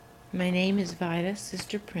My name is Vida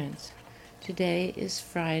Sister Prince. Today is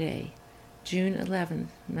Friday, June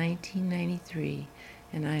 11th, 1993,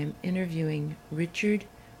 and I am interviewing Richard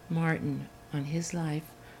Martin on his life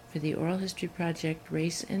for the Oral History Project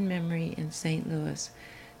Race and Memory in St. Louis.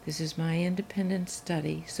 This is my independent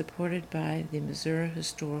study supported by the Missouri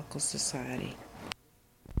Historical Society.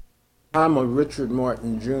 I'm a Richard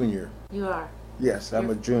Martin Jr. You are? Yes,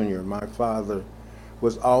 I'm a junior. My father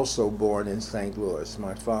was also born in St. Louis,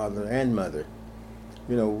 my father and mother.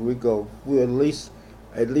 You know, we're at least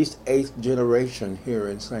eighth generation here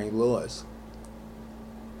in St. Louis.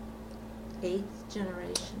 Eighth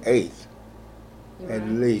generation? Eighth, at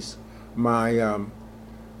least. My, on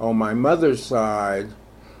my mother's side,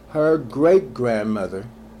 her great-grandmother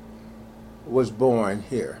was born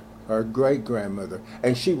here, her great-grandmother,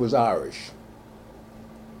 and she was Irish.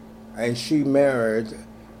 And she married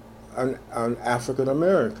an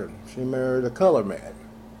African-American. She married a color man.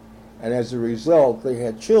 And as a result, they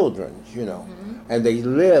had children, you know. Mm-hmm. And they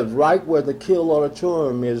lived right where the Kill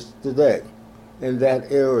Auditorium is today, in that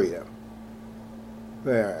area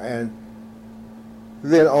there. And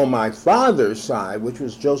then on my father's side, which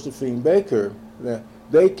was Josephine Baker,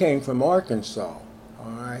 they came from Arkansas,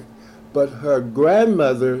 all right? But her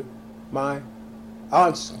grandmother, my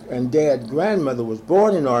aunt's and dad's grandmother, was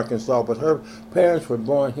born in Arkansas, but her parents were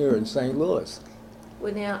born here in St. Louis.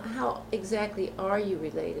 Well, now, how exactly are you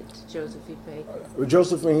related to Josephine Baker?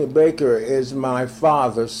 Josephine Baker is my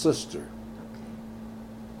father's sister.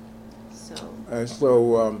 Okay.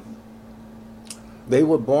 So they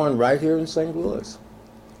were born right here in St. Louis.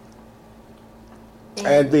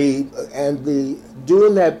 And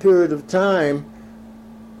during that period of time,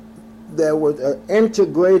 there were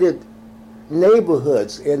integrated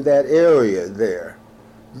neighborhoods in that area there.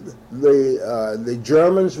 The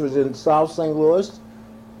Germans was in South St. Louis,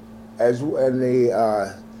 and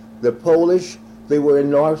the Polish, they were in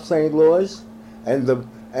North St. Louis, and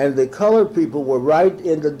the colored people were right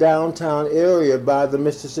in the downtown area by the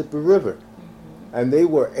Mississippi River, and they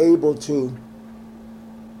were able to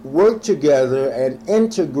work together and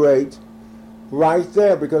integrate right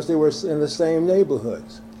there because they were in the same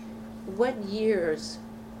neighborhoods. What years?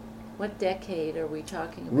 What decade are we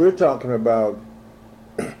talking about? We're talking about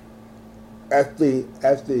at the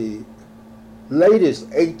latest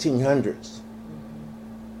 1800s.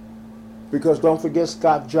 Because don't forget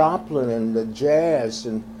Scott Joplin and the jazz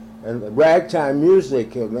and the ragtime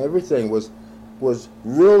music and everything was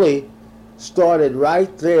really started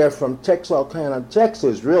right there from Texarkana,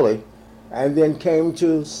 Texas, really, and then came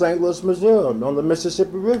to St. Louis, Missouri on the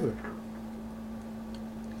Mississippi River.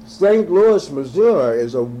 St. Louis, Missouri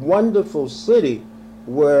is a wonderful city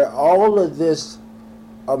where all of this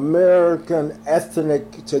American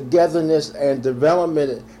ethnic togetherness and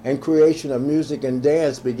development and creation of music and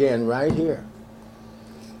dance began right here.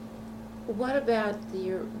 What about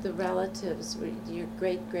the relatives, your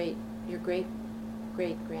great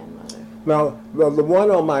grandmother? Now, the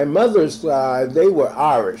one on my mother's side, they were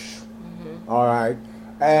Irish, all right.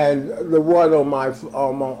 And the one on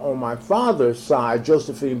my father's side,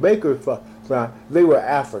 Josephine Baker's side, they were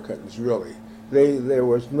Africans, really. There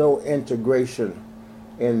was no integration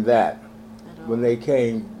in that when they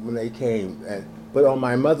came. But on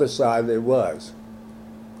my mother's side, there was.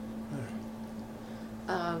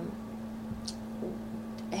 Had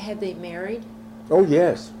they married? Oh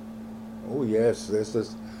yes. This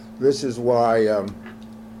is why.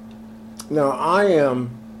 Now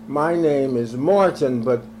my name is Martin,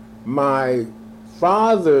 but my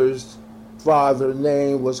father's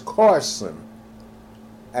name was Carson.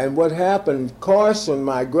 And what happened, Carson,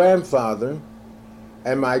 my grandfather,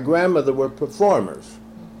 and my grandmother were performers.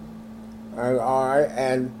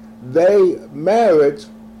 And they married,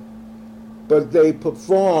 but they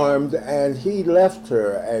performed, and he left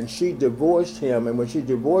her, and she divorced him. And when she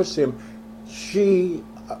divorced him, she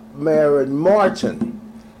married Martin.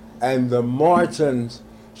 And the Martins,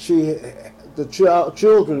 the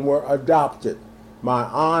children were adopted. My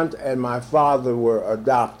aunt and my father were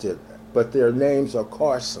adopted, but their names are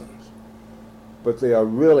Carsons. But they are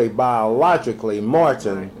really biologically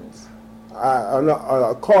Martins.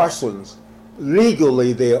 Carsons.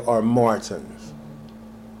 Legally, they are Martins.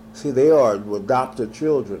 See, they are adopted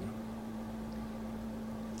children.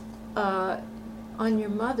 On your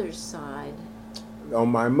mother's side? On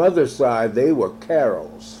my mother's side, they were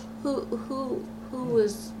Carrolls. Who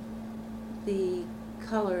was the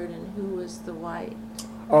colored and who was the white?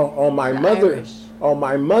 On my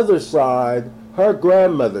mother's side, her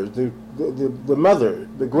grandmother, the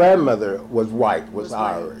grandmother was white, was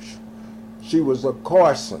Irish. White. She was a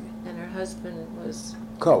Carson. And her husband was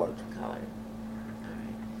colored.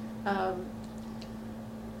 All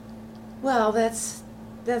Well, that's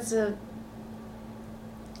a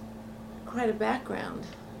quite a background.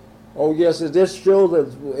 Oh yes, it just shows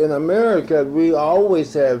that in America we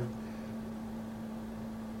always have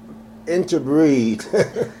interbreed.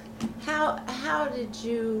 How did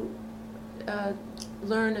you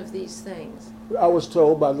learn of these things? I was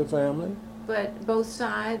told by the family. But both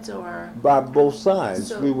sides, or? By both sides.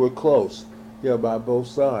 So, we were close. Yeah, by both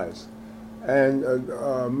sides. And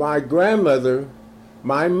my grandmother,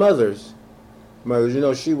 my mother's mother, you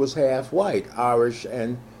know, she was half white, Irish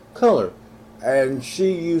and color. And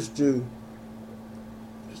she used to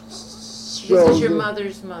show... This is your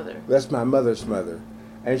mother's mother? That's my mother's mother.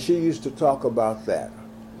 And she used to talk about that,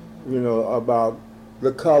 you know, about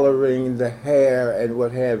the coloring, the hair, and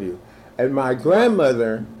what have you. And my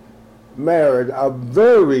grandmother married a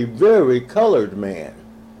very, very colored man.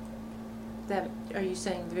 That, are you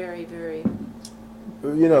saying very, very?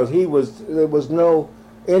 You know, there was no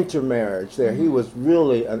intermarriage there. He was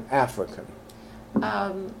really an African.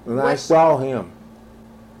 And I saw him.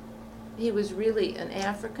 He was really an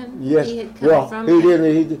African? Yes. He had come from...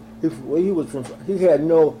 He had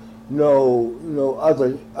no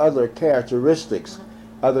other characteristics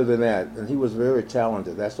other than that. And he was very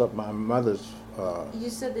talented. That's what my mother's... you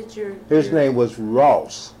said that his name was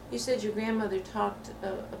Ross. You said your grandmother talked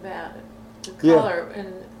about the color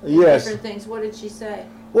and yes. different things. What did she say?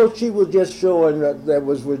 Well, she was just showing that there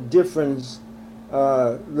was the difference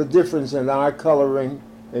in our coloring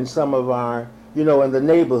in some of our, you know, in the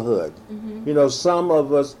neighborhood. Mm-hmm. You know, some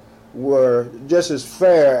of us were just as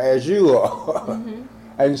fair as you are, mm-hmm.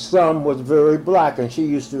 and some was very black, and she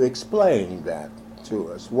used to explain that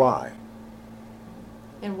to us. Why?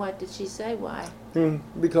 And what did she say? Why?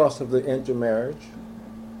 Because of the intermarriage.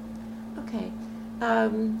 Okay.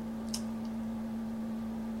 And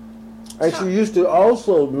she used to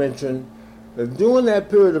also mention that during that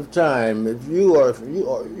period of time,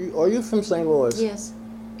 are you from St. Louis? Yes.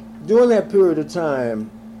 During that period of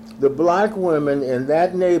time, the black women in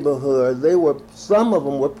that neighborhood, some of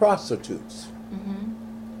them were prostitutes. Mm-hmm.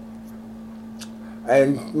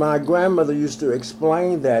 And my grandmother used to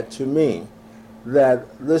explain that to me, that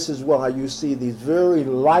this is why you see these very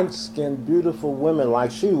light-skinned, beautiful women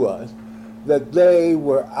like she was, that they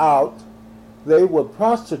were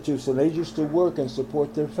prostitutes, and they used to work and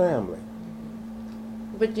support their family.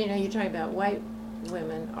 But you know, you're talking about white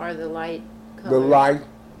women are the light colored. The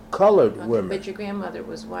light-colored women. But your grandmother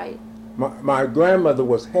was white. My grandmother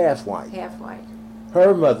was half white. Half white.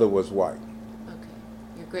 Her mother was white. Okay.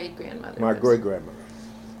 Your great-grandmother My great-grandmother.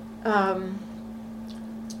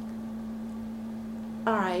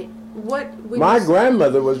 All right. My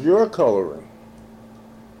grandmother was your coloring.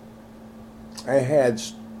 I had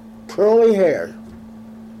curly hair.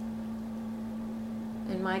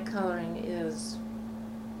 And my coloring is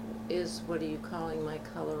what are you calling my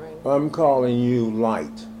coloring? I'm calling you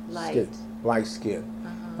light. Light. Light skin.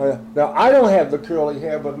 Uh-huh. Now, I don't have the curly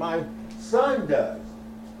hair, but my son does.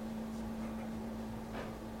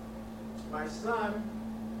 My son...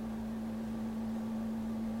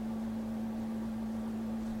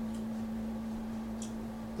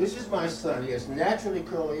 This is my son. He has naturally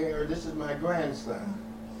curly hair. This is my grandson.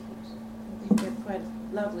 You've got quite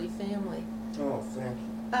a lovely family. Oh, thank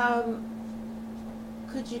you.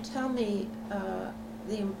 Could you tell me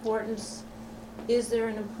the importance, is there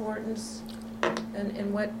an importance,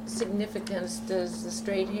 and what significance does the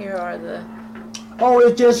straight hair or the... Oh,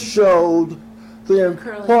 it just showed the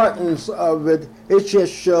importance of it. It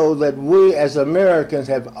just showed that we as Americans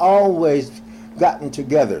have always gotten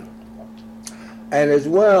together. And as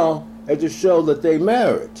well, it just showed that they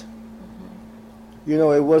married. Mm-hmm. You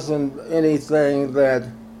know, it wasn't anything that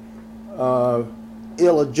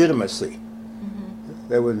illegitimacy. Mm-hmm.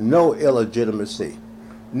 There was no illegitimacy,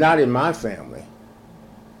 not in my family.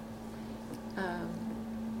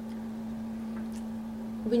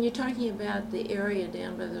 When you're talking about the area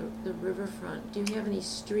down by the riverfront, do you have any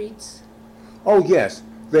streets? Oh, yes.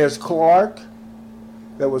 There's Clark.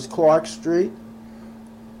 There was Clark Street.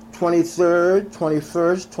 23rd,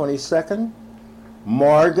 21st, 22nd,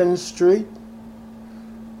 Morgan Street,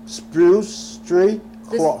 Spruce Street.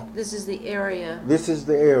 This is the area. This is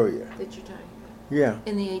the area that you're talking about. Yeah.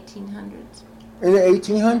 In the 1800s. In the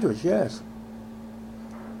 1800s, yes.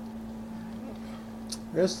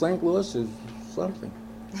 Yes, St. Louis is something.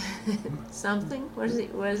 Something? What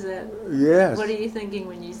is that? Yes. What are you thinking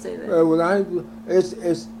when you say that?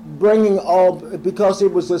 It's bringing all, because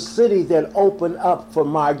it was a city that opened up for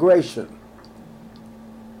migration.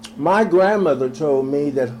 My grandmother told me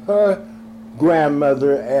that her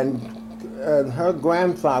grandmother and her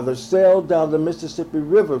grandfather sailed down the Mississippi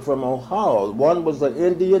River from Ohio. One was an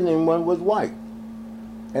Indian and one was white,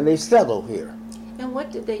 and they settled here. And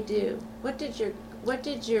what did they do? What did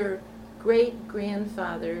your great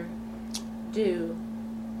grandfather do?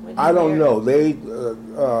 I don't know.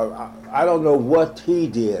 I don't know what he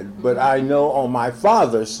did, but I know on my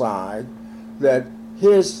father's side that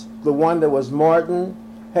the one that was Martin,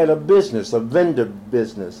 had a business, a vendor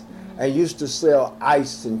business, and used to sell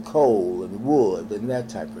ice and coal and wood and that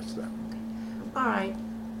type of stuff. All right.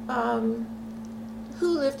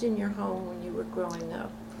 Who lived in your home when you were growing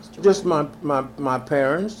up, Mr. Just Martin? my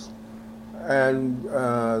parents and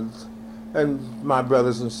my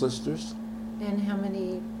brothers and sisters. And how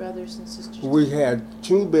many brothers and sisters? We had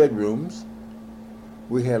 2 bedrooms.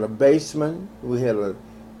 We had a basement. We had a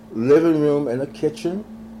living room and a kitchen.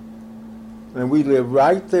 And we lived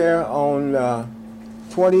right there on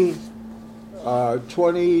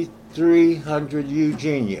 2300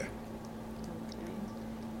 Eugenia.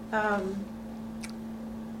 Okay.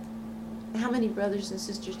 How many brothers and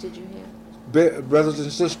sisters did you have? Brothers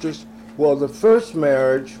and sisters? Well, the first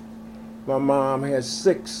marriage, my mom had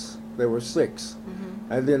 6. There were 6.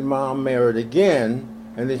 Mm-hmm. And then Mom married again,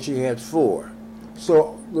 and then she had 4.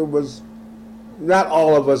 So there was not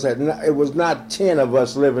all of us it was not 10 of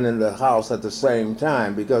us living in the house at the same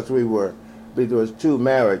time, because there was 2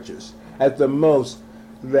 marriages. At the most,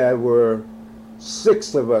 there were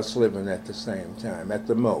 6 of us living at the same time, at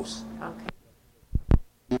the most. Okay.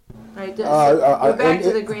 All right, we're back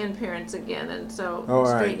to the grandparents again, and so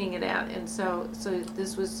straightening it out. And so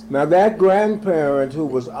this was... Now that grandparent who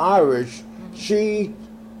was Irish, mm-hmm. she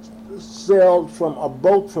sailed from a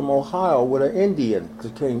boat from Ohio with an Indian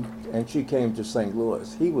and she came to St.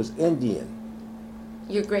 Louis. He was Indian.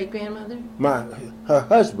 Your great-grandmother? Her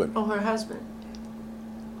husband. Oh, her husband.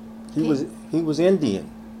 He was Indian.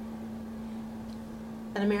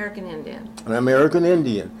 An American Indian. An American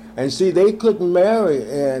Indian. And see, they couldn't marry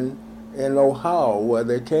in Ohio, where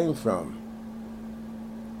they came from.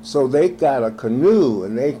 So they got a canoe,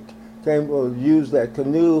 and they came to use that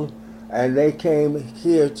canoe, and they came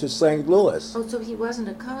here to St. Louis. Oh, so he wasn't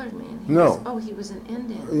a colored man. He was an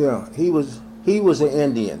Indian. Yeah, he was an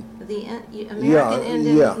Indian. The American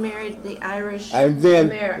Indians married the Irish. And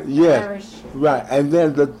then Irish. Right, and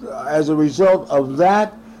then as a result of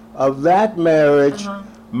that marriage,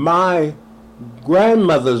 my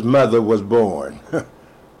grandmother's mother was born.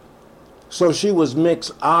 So she was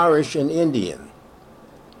mixed Irish and Indian.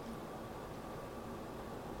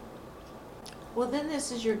 Well, then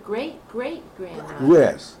this is your great-great-grandmother.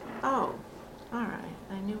 Yes. Oh, all right.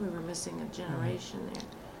 I knew we were missing a generation there.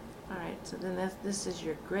 All right, so then this is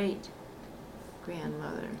your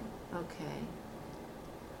great-grandmother. Okay.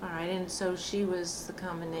 All right, and so she was the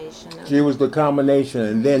combination of... She was the combination,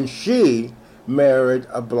 and then she married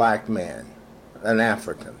a black man, an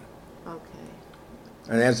African. Okay.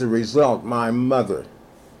 And as a result, my mother...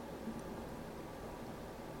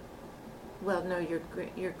 Well, no, your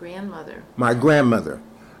grandmother. My grandmother.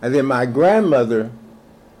 And then my grandmother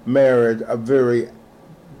married a very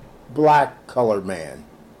black colored man.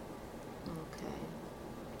 Okay.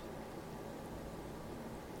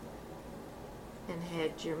 And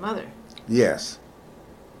had your mother. Yes.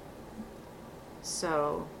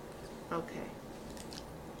 So, okay.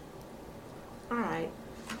 All right.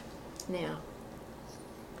 Now,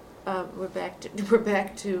 we're back to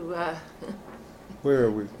Where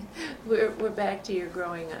are we? We're back to your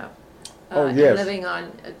growing up. Oh, yes. Living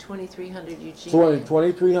on 2300 Eugenia.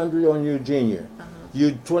 2300 on Eugenia.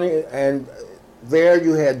 Uh-huh. And there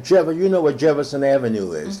you had you know where Jefferson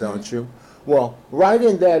Avenue is, Mm-hmm. don't you? Well, right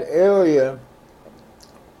in that area,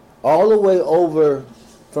 all the way over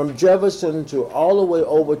from Jefferson to all the way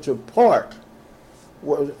over to Park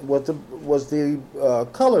was the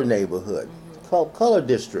color neighborhood. Color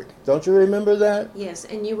district. Don't you remember that? Yes,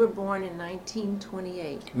 and you were born in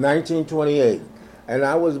 1928. 1928. And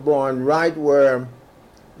I was born right where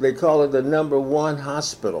they call it the #1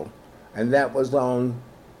 hospital. And that was on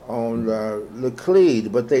Laclede,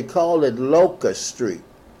 but they called it Locust Street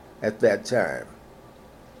at that time.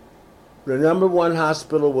 The #1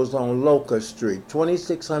 hospital was on Locust Street,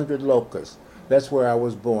 2600 Locust. That's where I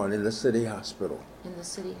was born, in the city hospital. In the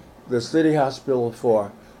city? The city hospital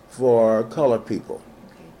for colored people.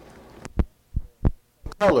 Okay.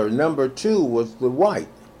 Color #2 was the white.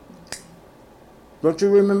 Don't you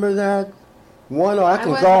remember that? I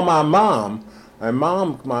can call my mom, and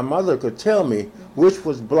my mother could tell me which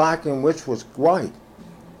was black and which was white.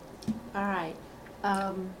 All right.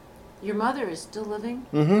 Your mother is still living?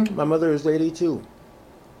 Mm-hmm. My mother is 82.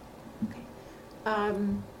 Okay. All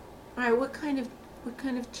right. What kind of What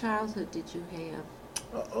kind of childhood did you have?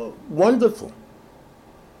 Wonderful.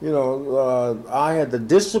 You know, I had the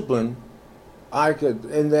discipline. I could,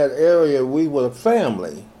 in that area, we were a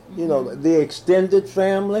family. You know, the extended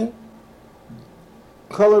family.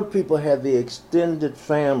 Colored people had the extended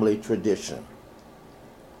family tradition.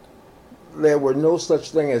 There were no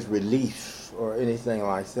such thing as relief or anything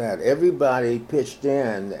like that. Everybody pitched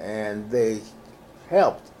in and they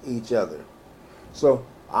helped each other. So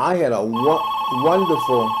I had a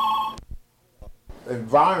wonderful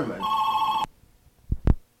environment.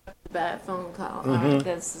 Bad phone call.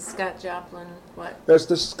 That's the Scott Joplin, what? That's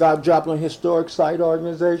the Scott Joplin Historic Site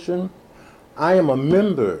Organization. I am a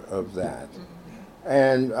member of that.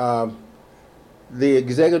 And the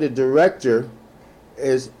executive director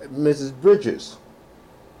is Mrs. Bridges.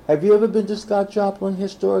 Have you ever been to Scott Joplin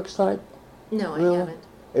Historic Site? No, Really? I haven't.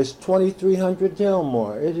 It's 2300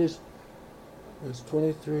 Delmore. It's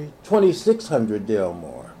 2600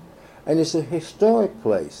 Delmore. And it's a historic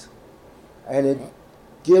place. And it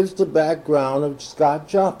gives the background of Scott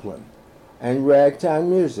Joplin and ragtime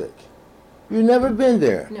music. You've never been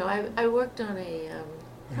there? No, I worked on a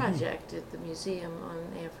project at the museum on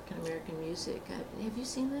African-American music. Have you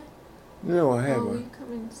seen that? No, I haven't. Oh, you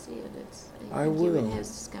come and see it. I will. It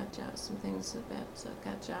has some things about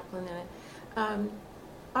Scott Joplin in it.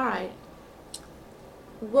 All right.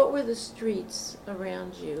 What were the streets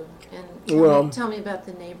around you? And tell me about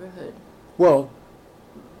the neighborhood. Well,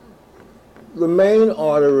 the main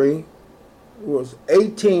artery was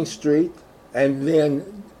 18th Street, and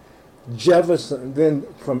then Jefferson. Then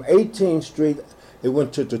from 18th Street, it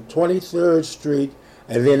went to the 23rd Street,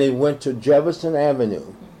 and then it went to Jefferson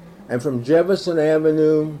Avenue. And from Jefferson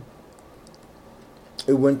Avenue,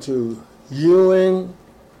 it went to Ewing,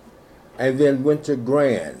 and then went to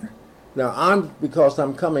Grand. Now, because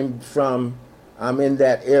I'm in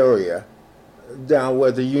that area, down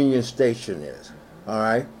where the Union Station is, all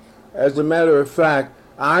right? As a matter of fact,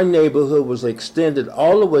 our neighborhood was extended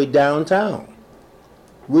all the way downtown.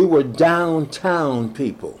 We were downtown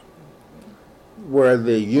people, where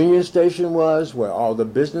the Union Station was, where all the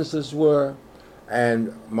businesses were,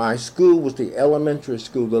 and my school was the elementary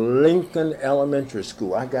school, the Lincoln Elementary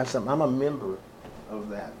School. I got something. I'm a member of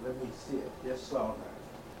that. Let me see it. Just saw that.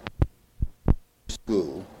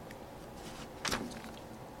 School.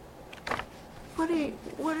 What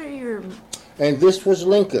are your... And this was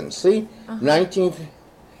Lincoln, see?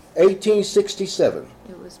 1867.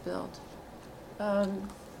 It was built. Tell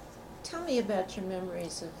me about your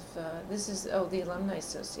memories of, the Alumni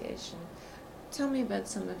Association. Tell me about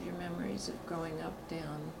some of your memories of growing up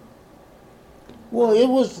down. Well, it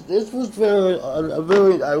was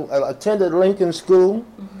I attended Lincoln School.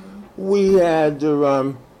 We had,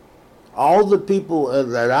 all the people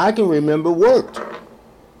that I can remember worked.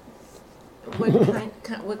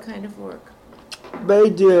 What kind of work? They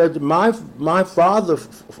did. My father,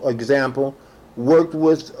 for example, worked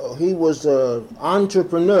with. He was an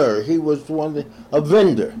entrepreneur. He was a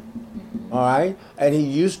vendor. All right, and he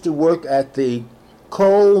used to work at the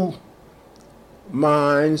coal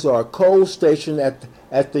mines or coal station they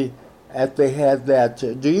had that.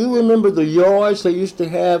 Do you remember the yards they used to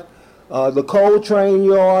have? The coal train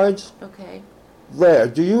yards. Okay. There.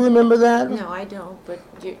 Do you remember that? No, I don't, but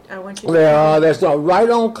I want you to... That's right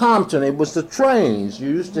on Compton. It was the trains. You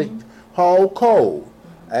used to haul coal.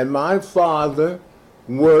 And my father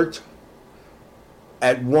worked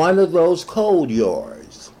at one of those coal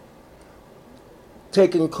yards,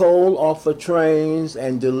 taking coal off of trains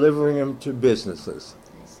and delivering them to businesses.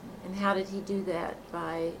 I see. And how did he do that?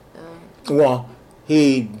 By... Well,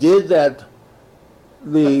 he did that...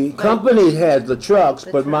 The company had the trucks,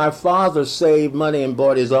 but my father saved money and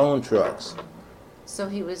bought his own trucks. So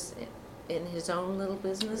he was in his own little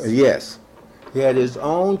business? Yes. He had his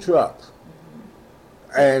own trucks.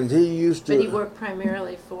 And he used to... But he worked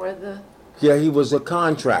primarily for the... Yeah, he was a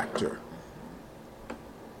contractor.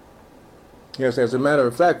 Yes, as a matter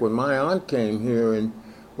of fact, when my aunt came here in,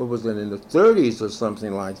 in the 30s or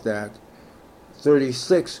something like that,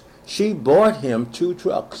 36, she bought him 2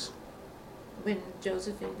 trucks. When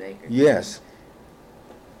Josephine Baker? Yes.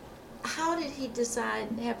 How did he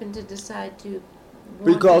happen to decide to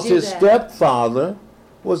Because his stepfather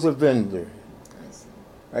was a vendor. I see.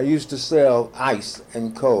 I used to sell ice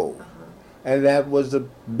and coal. And that was the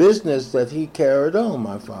business that he carried on,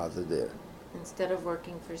 my father did. Instead of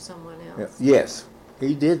working for someone else? Yes,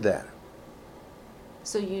 he did that.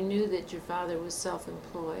 So you knew that your father was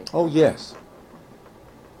self-employed? Oh, yes.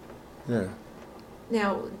 Yeah.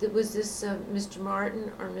 Now, was this Mr.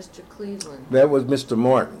 Martin or Mr. Cleveland? That was Mr.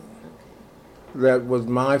 Martin. Okay. That was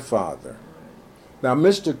my father. Now,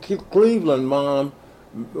 Mr. Cleveland,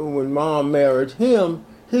 when Mom married him,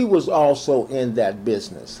 he was also in that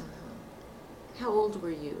business. How old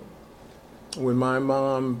were you? When my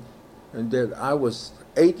mom and dad, I was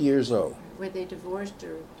 8 years old. Were they divorced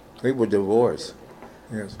or? They were divorced.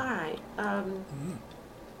 Yes. All right.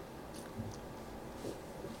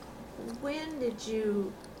 When did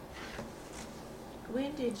you?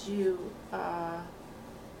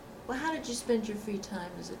 Well, how did you spend your free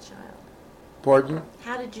time as a child? Pardon?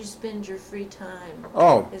 How did you spend your free time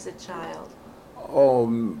as a child?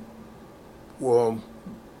 Well,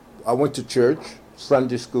 I went to church,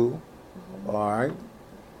 Sunday school. Mm-hmm. All right.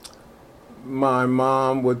 My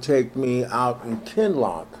mom would take me out in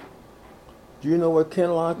Kinloch. Do you know what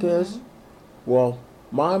Kinloch mm-hmm. is? Well,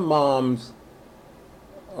 my mom's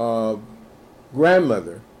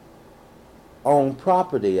grandmother owned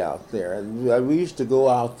property out there. And we used to go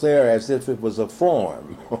out there as if it was a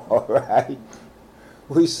farm, all right?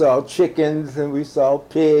 We saw chickens, and we saw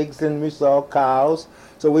pigs, and we saw cows.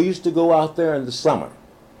 So we used to go out there in the summer,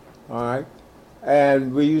 all right?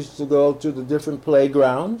 And we used to go to the different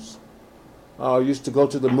playgrounds. Used to go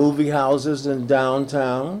to the movie houses in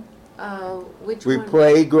downtown. Which one?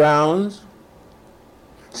 Playgrounds.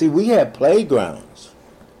 See, we had playgrounds.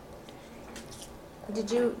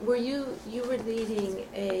 You were leading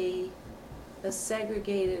a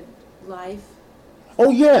segregated life?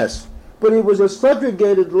 Oh, yes. But it was a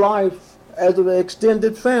segregated life as an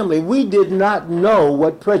extended family. We did not know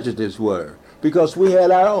what prejudice were because we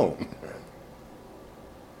had our own.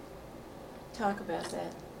 Talk about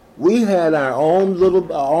that. We had our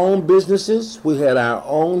own businesses. We had our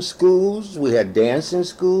own schools. We had dancing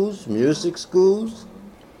schools, music schools.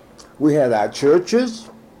 We had our churches.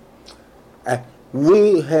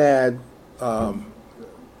 We had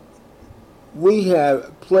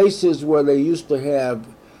places where they used to have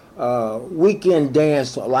weekend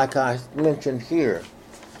dance, like I mentioned here.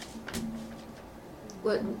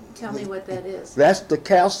 Tell me what that is. That's the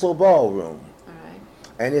Castle Ballroom. All right.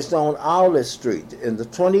 And it's on Olive Street, in the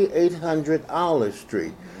 2800 Olive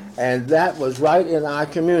Street. Mm-hmm. And that was right in our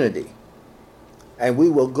community. And we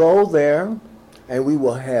will go there, and we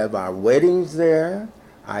will have our weddings there,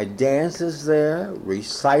 our dances there,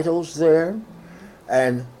 recitals there,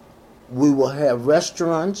 and we will have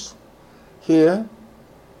restaurants here.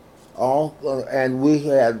 And we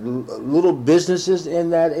had little businesses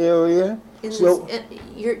in that area.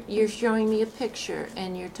 You're showing me a picture,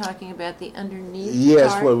 and you're talking about the underneath.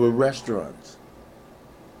 Yes, part? well, were restaurants,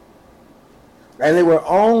 and they were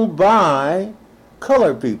owned by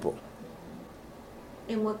colored people.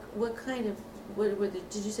 And what kind of what were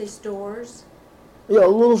did you say stores? Yeah,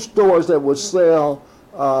 little stores that would sell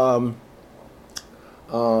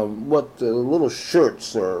little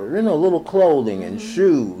shirts or little clothing and mm-hmm.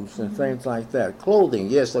 shoes and mm-hmm. things like that. Clothing,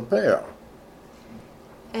 yes, apparel.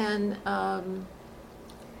 And all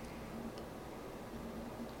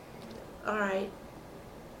right.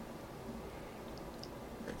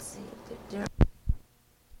 Let's see.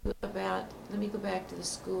 Let me go back to the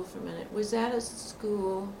school for a minute. Was that a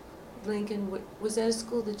school, Lincoln? Was that a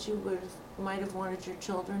school that you might have wanted your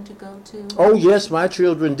children to go to? Oh yes, my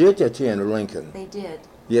children did attend Lincoln. They did.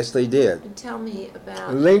 Yes, they did. And tell me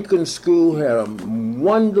about Lincoln School. Had a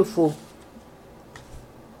wonderful,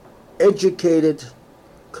 educated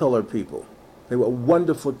colored people. They were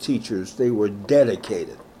wonderful teachers. They were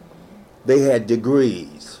dedicated. They had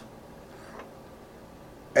degrees.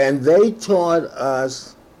 And they taught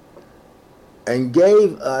us and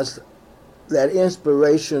gave us that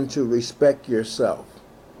inspiration to respect yourself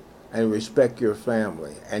and respect your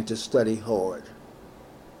family and to study hard.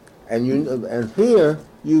 And here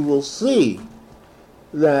you will see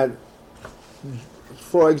that,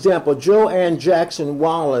 for example, Joanne Jackson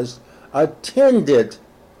Wallace attended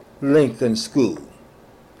Lincoln School.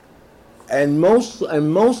 And most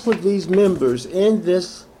of these members in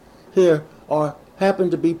this here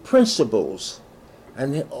happen to be principals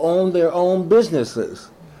and they own their own businesses.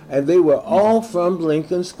 And they were all from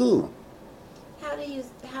Lincoln School. How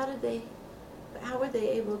were they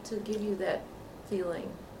able to give you that feeling?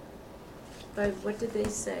 What did they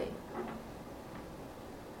say?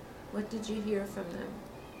 What did you hear from them?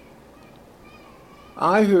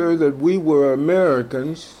 I heard that we were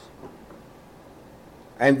Americans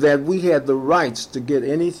and that we had the rights to get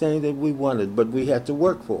anything that we wanted, but we had to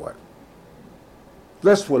work for it.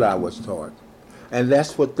 That's what I was taught. And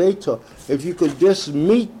that's what they taught. If you could just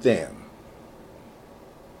meet them.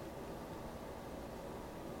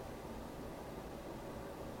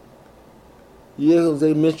 Yeah,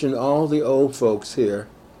 they mentioned all the old folks here.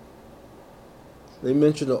 They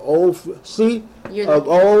mentioned the old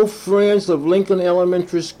old friends of Lincoln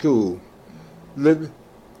Elementary School. The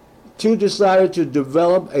two decided to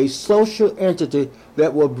develop a social entity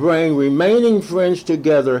that will bring remaining friends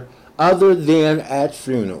together other than at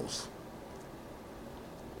funerals.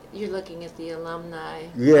 You're looking at the alumni.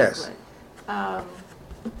 Yes. And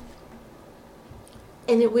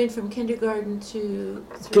it went from kindergarten to...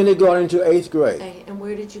 Kindergarten to 8th grade. And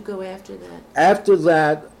where did you go after that? After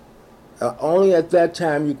that, only at that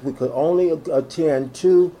time, we could only attend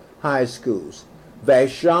 2 high schools.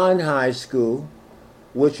 Vashon High School,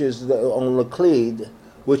 which is on Laclede,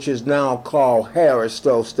 which is now called Harris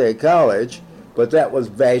Stowe State College, but that was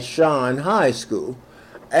Vashon High School,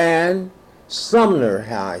 and Sumner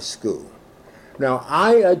High School. Now,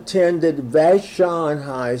 I attended Vashon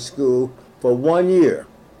High School for 1 year,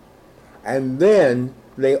 and then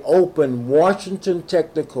they opened Washington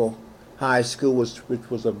Technical High School, which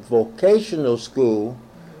was a vocational school,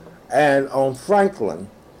 and on Franklin,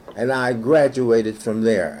 and I graduated from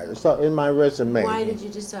there. So in my resume. Why did you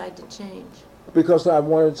decide to change? Because I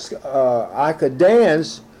wanted, I could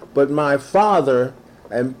dance, but my father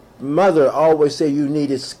and mother always say you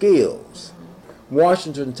needed skills.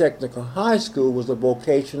 Washington Technical High School was a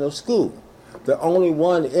vocational school, the only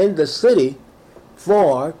one in the city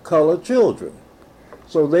for colored children.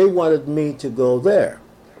 So they wanted me to go there.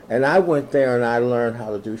 And I went there and I learned how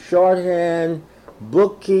to do shorthand,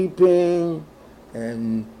 bookkeeping,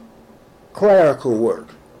 and clerical work.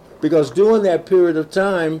 Because during that period of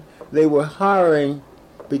time, they were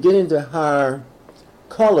beginning to hire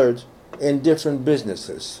colored in different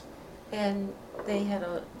businesses. And they had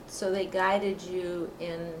so they guided you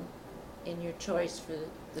in your choice for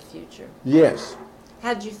the future. Yes.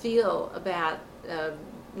 How did you feel about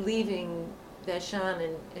leaving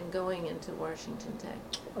Vashon and going into Washington Tech?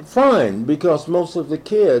 Fine, because most of the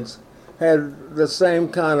kids had the same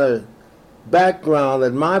kind of background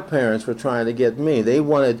that my parents were trying to get me. They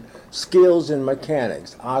wanted skills in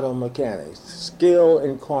mechanics, auto mechanics, skill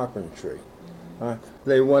in carpentry.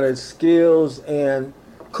 They wanted skills in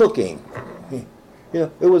cooking. You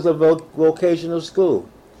know, it was a vocational school.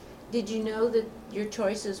 Did you know that your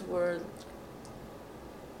choices were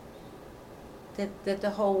that the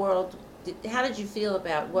whole world? How did you feel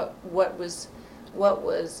about what was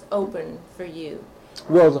open for you?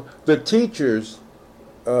 Well, the teachers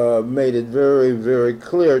made it very, very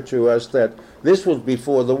clear to us that this was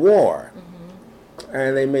before the war.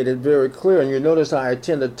 And they made it very clear. And you notice I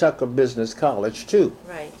attended Tucker Business College, too.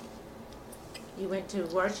 Right. You went to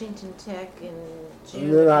Washington Tech in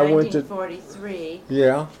June 1943.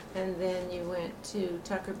 Yeah. And then you went to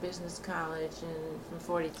Tucker Business College from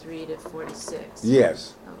 43 to 46.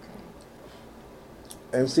 Yes. Okay.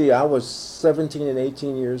 And see, I was 17 and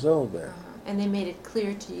 18 years old then. And they made it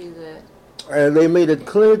clear to you that... And they made it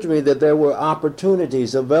clear to me that there were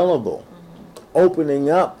opportunities available, opening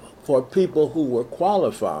up for people who were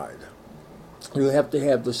qualified. You have to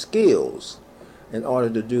have the skills in order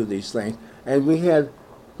to do these things. And we had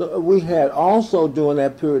also during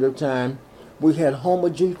that period of time, we had Homer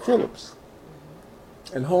G. Phillips.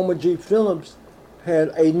 And Homer G. Phillips had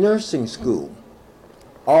a nursing school,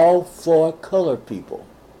 all for colored people.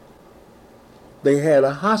 They had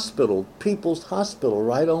a hospital, People's Hospital,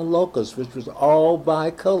 right on Locust, which was all by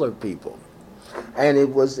colored people. And it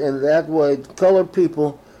was in that way, colored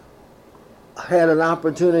people had an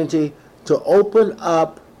opportunity to open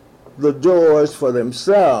up the doors for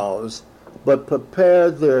themselves, but prepare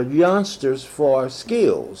their youngsters for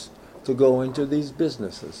skills to go into these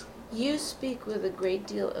businesses. You speak with a great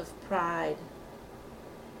deal of pride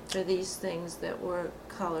for these things that were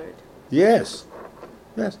colored. Yes.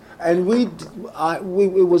 Yes, and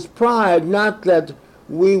it was pride, not that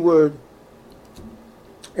we were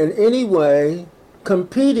in any way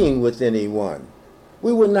competing with anyone.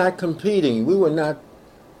 We were not competing. We were not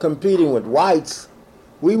competing with whites.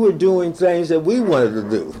 We were doing things that we wanted to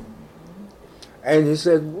do. And he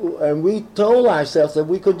said, and we told ourselves that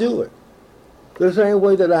we could do it. The same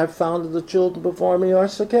way that I founded the Children Performing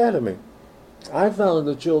Arts Academy. I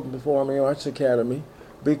founded the Children Performing Arts Academy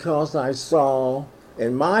because I saw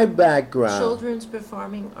in my background, Children's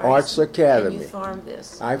Performing Arts Academy. And you formed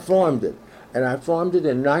this. I formed it. And I formed it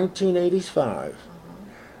in 1985.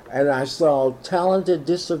 And I saw talented,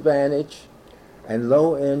 disadvantaged, and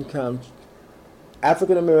low-income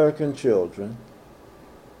African-American children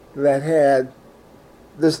that had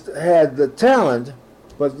the talent,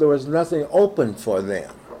 but there was nothing open for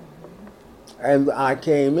them. And I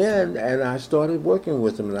came in and I started working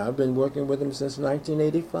with them. And I've been working with them since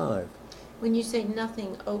 1985. When you say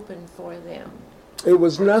nothing open for them? It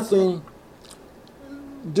was nothing.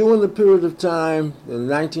 during the period of time in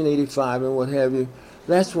 1985 and what have you,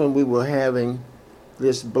 that's when we were having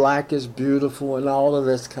this black is beautiful and all of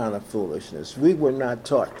this kind of foolishness. We were not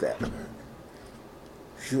taught that.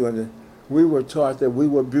 We were taught that we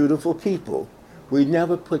were beautiful people. We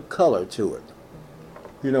never put color to it.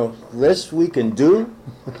 You know, this we can do.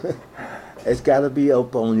 It's got to be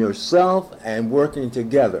up on yourself and working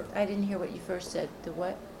together. I didn't hear what you first said. The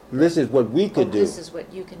what? This is what we could do. This is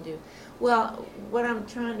what you can do. Well, what I'm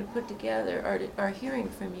trying to put together, or hearing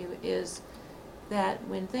from you, is that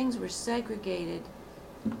when things were segregated,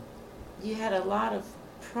 you had a lot of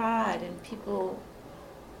pride, and people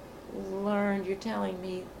learned, you're telling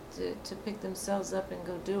me, to pick themselves up and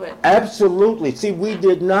go do it. Absolutely. See, we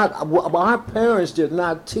did not, our parents did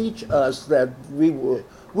not teach us that we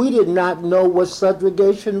did not know what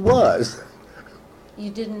segregation was. You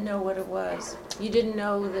didn't know what it was. You didn't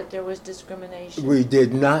know that there was discrimination. We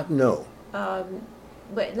did not know.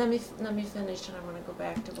 But let me finish, and I want to go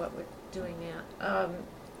back to what we're doing now.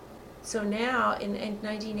 So now, in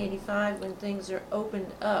 1985, when things are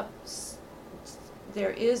opened up,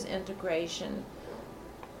 there is integration.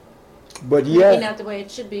 But yet, maybe not the way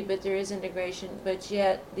it should be, but there is integration. But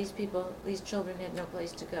yet, these children had no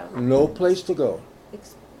place to go. No place to go.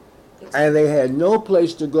 And they had no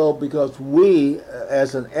place to go because we,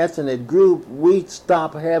 as an ethnic group, we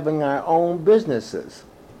stopped having our own businesses.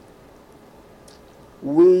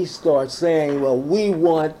 We start saying, well, we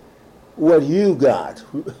want what you got.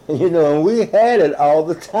 You know, and we had it all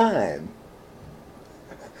the time.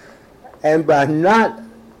 And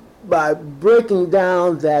by breaking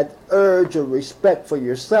down that urge of respect for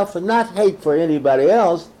yourself and not hate for anybody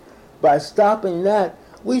else, by stopping that,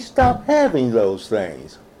 we stop having those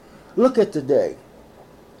things. Look at today.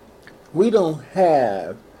 We don't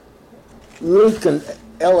have Lincoln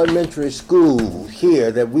Elementary School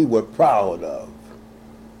here that we were proud of.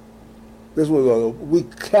 We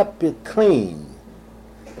kept it clean.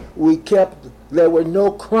 There were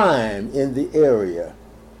no crime in the area.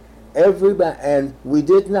 Everybody, and we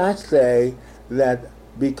did not say that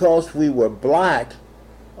because we were black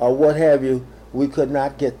or what have you, we could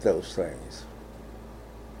not get those things.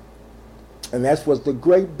 And that was the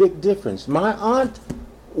great big difference. My aunt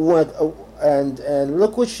went, and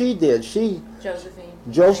look what she did.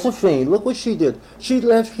 Josephine, look what she did. She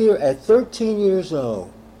left here at 13 years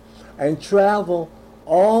old and traveled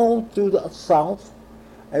all through the South,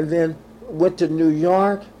 and then went to New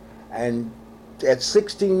York, and at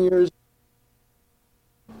 16 years.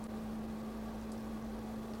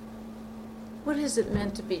 What has it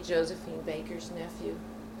meant to be Josephine Baker's nephew?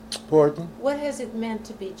 Pardon? What has it meant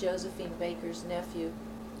to be Josephine Baker's nephew?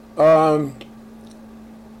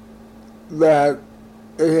 That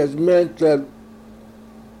it has meant that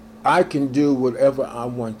I can do whatever I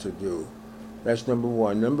want to do. That's number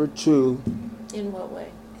one. Number two. In what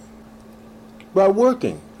way? By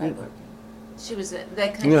working. By working. She was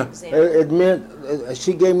that kind of example. It meant,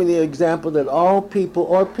 she gave me the example that all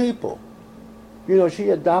people are people. You know, she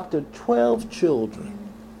adopted 12 children.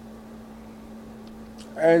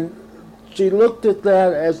 And she looked at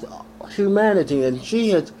that as humanity, and she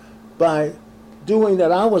had, by doing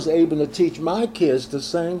that, I was able to teach my kids the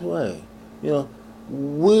same way. You know,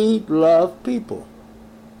 we love people.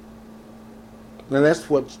 And that's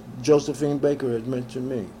what Josephine Baker has meant to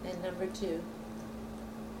me. And number two?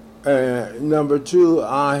 Number two,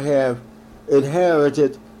 I have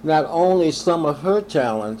inherited not only some of her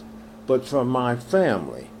talent, but from my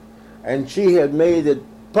family. And she had made it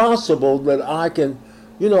possible that I can,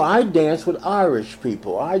 you know, I dance with Irish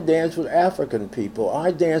people, I dance with African people,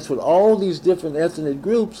 I dance with all these different ethnic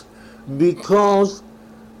groups because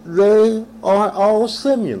they are all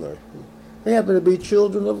similar. They happen to be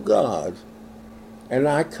children of God. And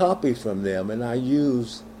I copy from them, and I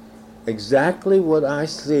use exactly what I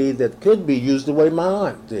see that could be used the way my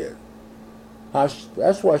aunt did.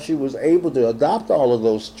 That's why she was able to adopt all of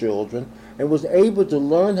those children and was able to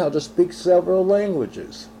learn how to speak several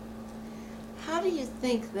languages. How do you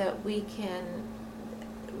think that we can,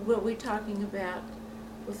 what we're talking about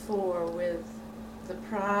before with the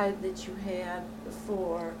pride that you had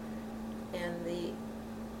before and the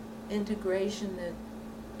integration that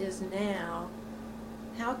is now,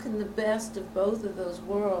 how can the best of both of those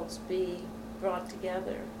worlds be brought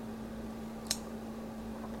together?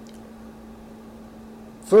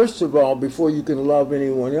 First of all, before you can love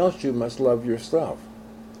anyone else, you must love yourself.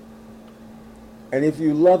 And if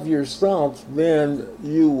you love yourself, then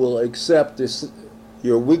you will accept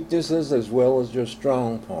your weaknesses as well as your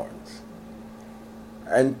strong parts.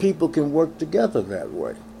 And people can work together that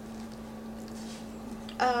way.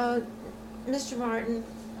 Mr. Martin,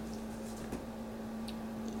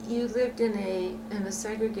 You lived in a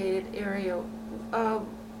segregated area.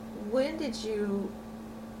 When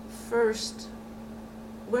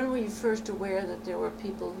were you first aware that there were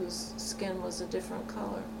people whose skin was a different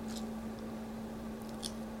color?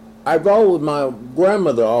 My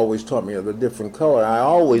grandmother always taught me of a different color. I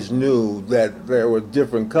always knew that there were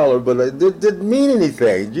different colors, but it didn't mean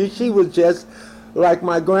anything. She was just, like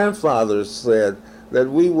my grandfather said, that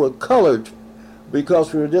we were colored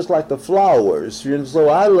because we were just like the flowers. And so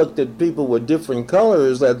I looked at people with different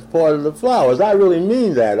colors as part of the flowers. I really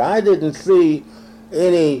mean that. I didn't see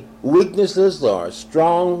any weaknesses or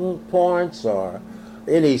strong points or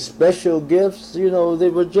any special gifts. They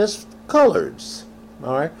were just colors.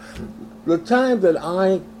 All right. The time that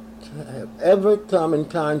I have ever come in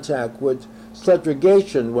contact with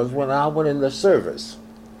segregation was when I went in the service,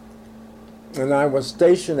 and I was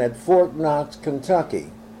stationed at Fort Knox, Kentucky,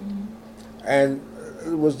 and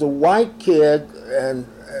it was the white kid and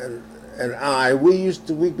I. We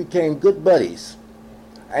became good buddies,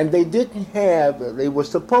 and they were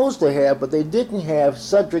supposed to have, but they didn't have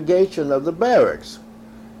segregation of the barracks,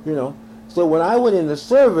 So when I went in the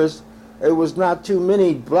service, it was not too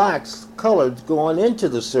many blacks, colored, going into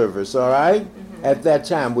the service, all right? At that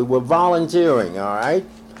time, we were volunteering, all right?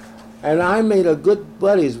 And I made a good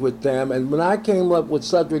buddies with them, and when I came up with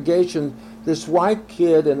segregation, this white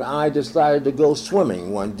kid and I decided to go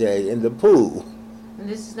swimming one day in the pool. And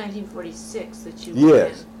this is 1946 that you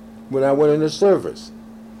Yes, when I went in the service.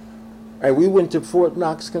 And we went to Fort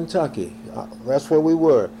Knox, Kentucky. That's where we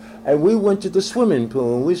were. And we went to the swimming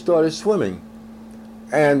pool, and we started swimming.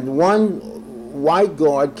 And one white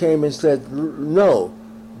guard came and said, no,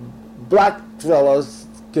 black fellas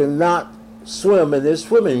cannot swim in this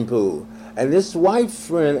swimming pool. And this white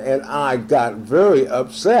friend and I got very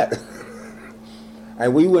upset.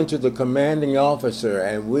 And we went to the commanding officer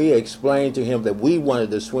and we explained to him that we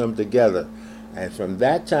wanted to swim together. And from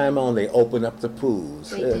that time on, they opened up the pools.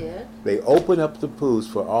 They did? They opened up the pools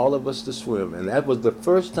for all of us to swim. And that was the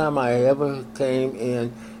first time I ever came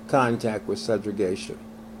in contact with segregation.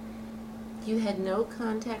 You had no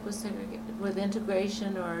contact with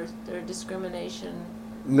integration or discrimination?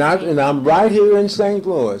 Not, and I'm right here in St.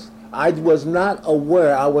 Louis. I was not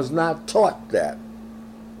aware, I was not taught that.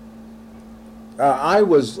 I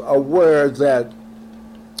was aware that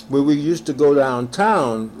when we used to go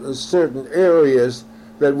downtown, certain areas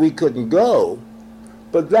that we couldn't go,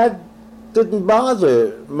 but that didn't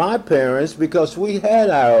bother my parents because we had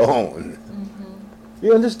our own.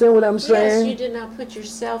 You understand what I'm saying? Yes, you did not put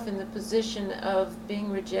yourself in the position of being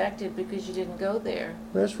rejected because you didn't go there.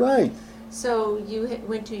 That's right. So you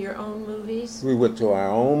went to your own movies? We went to our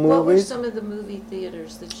own movies. What were some of the movie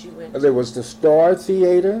theaters that you went to? There was the Star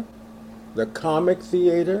Theater, the Comic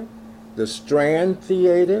Theater, the Strand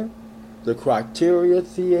Theater, the Criteria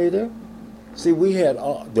Theater. See, we had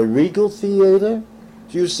the Regal Theater.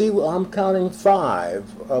 You see, I'm counting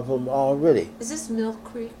 5 of them already. Is this Mill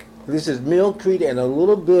Creek? This is Mill Creek and a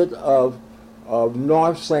little bit of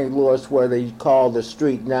North St. Louis, where they call the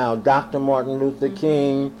street now Dr. Martin Luther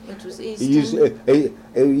King. Which was Easton?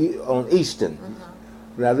 On Easton.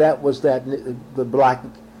 Now that was the black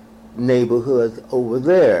neighborhood over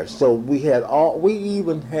there. So we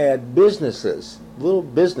even had businesses, little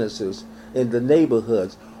businesses in the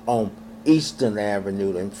neighborhoods on Easton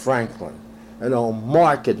Avenue in Franklin, and on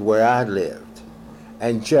Market where I lived,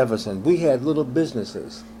 and Jefferson. We had little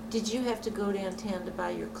businesses. Did you have to go downtown to buy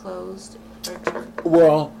your clothes?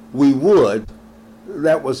 Well, we would.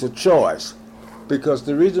 That was a choice. Because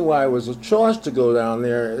the reason why it was a choice to go down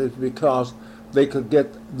there is because they could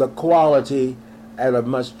get the quality at a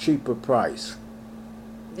much cheaper price.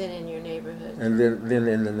 Than in your neighborhood? And then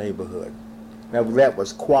in the neighborhood. Now, that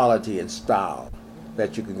was quality and style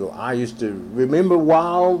that you could go. I used to remember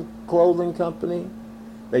Wild Clothing Company?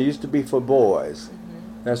 They used to be for boys.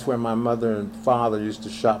 That's where my mother and father used to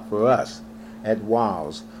shop for us, at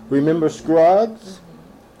Wild's. Remember Scruggs?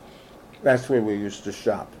 That's where we used to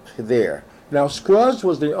shop, there. Now, Scruggs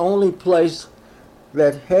was the only place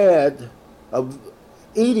that had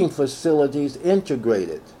eating facilities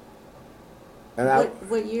integrated. And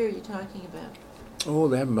what year are you talking about? Oh,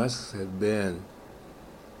 that must have been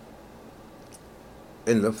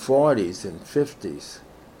in the 40s and 50s.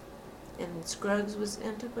 And Scruggs was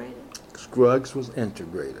integrated? Scruggs was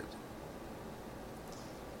integrated.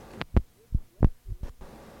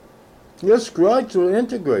 Yes, Scruggs were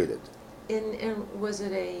integrated. And was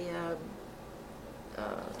it a...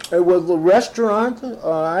 It was a restaurant,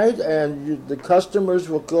 all right, and the customers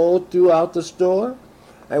would go throughout the store,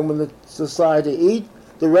 and when they decided to eat,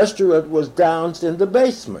 the restaurant was down in the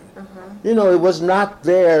basement. Uh-huh. You know, it was not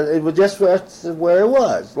there. It was just where it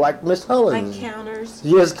was, like Miss Holland. Like counters.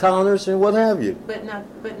 Yes, counters and what have you. But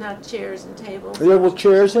not chairs and tables. There were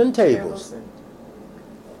chairs and tables.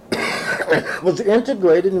 It was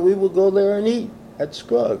integrated, and we would go there and eat at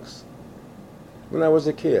Scruggs when I was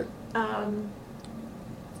a kid.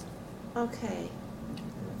 Okay.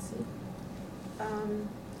 Let's see.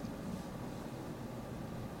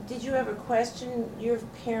 Did you ever question your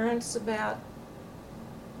parents about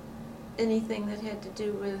anything that had to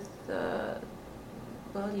do with,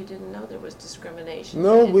 well, you didn't know there was discrimination.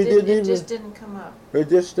 No, we didn't even. It just didn't come up. It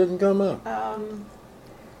just didn't come up.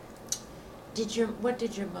 What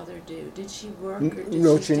did your mother do? Did she work, or did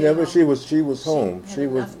No, she she never. Home? She was home. She She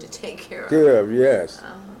had was enough to take care of. Yes.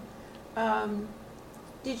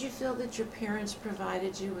 Did you feel that your parents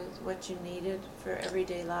provided you with what you needed for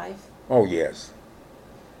everyday life? Oh yes.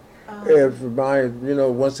 If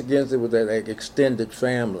once again, it was that extended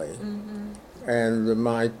family, and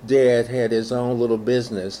my dad had his own little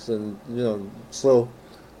business, and so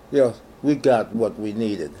we got what we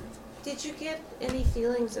needed. Did you get any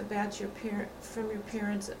feelings about from your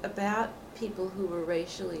parents about people who were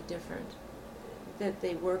racially different, that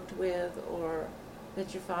they worked with, or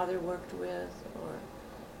that your father worked with, or?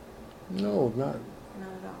 No, not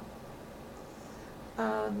at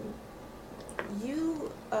all.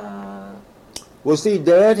 Well, see,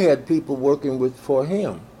 Dad had people working for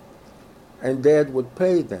him, and Dad would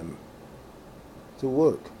pay them to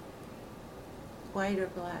work. White or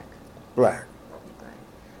black? Black.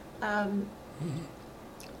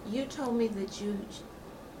 You told me that you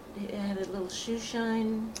had a little shoe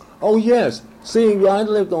shine. Oh, yes. See, I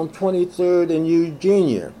lived on 23rd and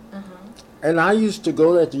Eugenia. And I used to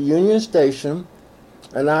go at the Union Station,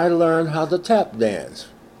 and I learned how to tap dance.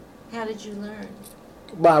 How did you learn?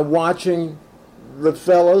 By watching the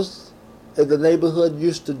fellas in the neighborhood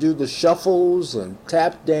used to do the shuffles and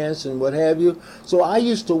tap dance and what have you. So I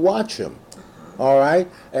used to watch them, all right?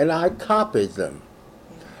 And I copied them.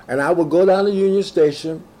 And I would go down to Union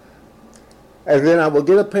Station, and then I would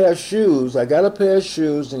get a pair of shoes. I got a pair of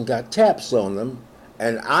shoes and got taps on them,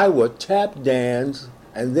 and I would tap dance,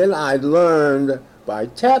 and then I learned by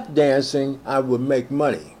tap dancing I would make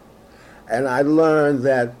money. And I learned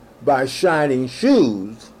that by shining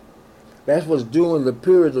shoes, that was during the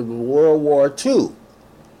period of World War II,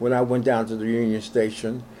 when I went down to the Union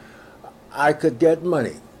Station, I could get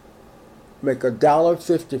money. Make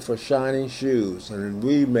 $1.50 for shining shoes, and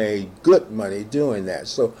we made good money doing that.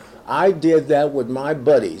 So I did that with my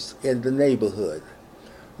buddies in the neighborhood.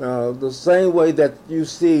 The same way that you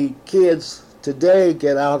see kids today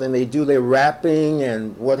get out and they do their rapping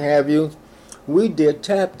and what have you, we did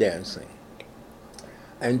tap dancing.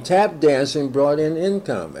 And tap dancing brought in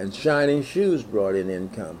income, and shining shoes brought in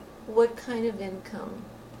income. What kind of income?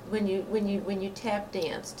 When you tap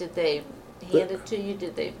danced, did they hand it to you?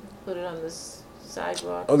 Did they put it on the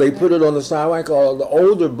sidewalk? Oh, they put it on the sidewalk. Or the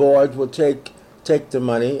older boys would take the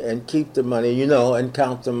money and keep the money, and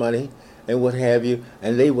count the money and what have you,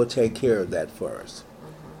 and they would take care of that for us.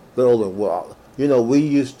 The older, we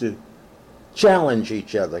used to challenge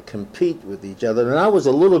each other, compete with each other. And I was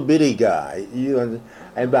a little bitty guy,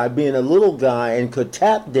 and by being a little guy and could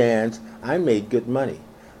tap dance, I made good money.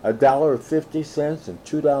 $1.50 and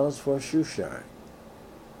 $2 for a shoe shine.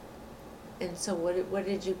 And so what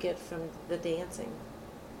did you get from the dancing?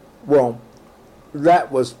 Well,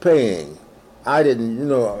 that was paying. I didn't,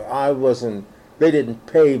 they didn't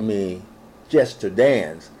pay me just to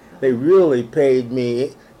dance. They really paid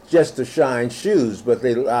me just to shine shoes, but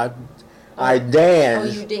I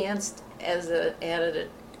danced. Oh, you danced as to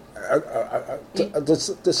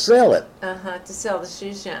sell it. To sell the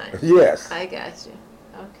shoe shine. Yes. I got you.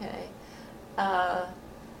 Okay.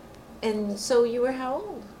 And so you were how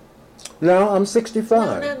old? Now I'm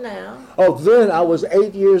 65. No, now. Oh, then I was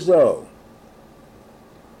 8 years old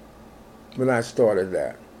when I started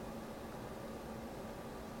that.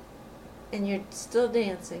 And you're still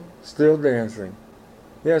dancing? Still dancing.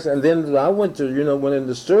 Yes, and then I went to, went in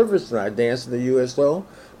the service and I danced in the USO.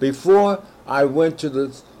 Before I went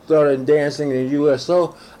to started dancing in the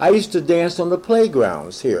USO, I used to dance on the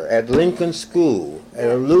playgrounds here at Lincoln School, at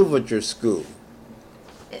Louisans School.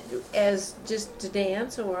 As just to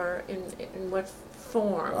dance, or in what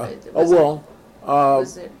form?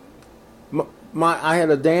 Was it? I had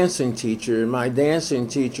a dancing teacher, and my dancing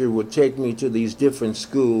teacher would take me to these different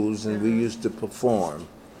schools, and we used to perform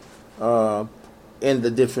in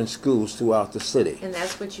the different schools throughout the city. And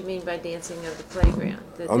that's what you mean by dancing on the playground?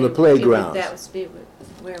 On the playground. That would be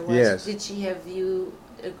where it was? Yes. Did she have you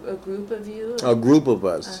a group of you? A group of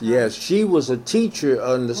us, yes. She was a teacher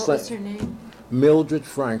on the... What was her name? Mildred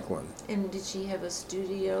Franklin. And did she have a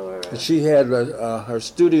studio or a... She had her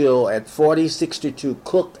studio at 4062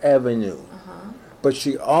 Cook Avenue. But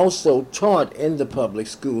she also taught in the public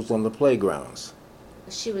schools on the playgrounds.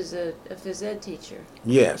 She was a phys ed teacher.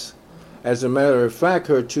 Yes. As a matter of fact,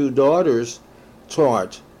 her two daughters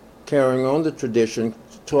taught, carrying on the tradition,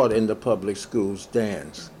 taught in the public schools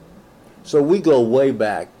dance. So we go way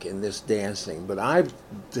back in this dancing. But I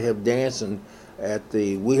have dancing at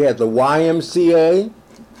we had the YMCA.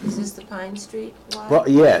 Is this the Pine Street Y? Well,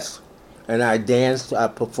 yes. And I danced, I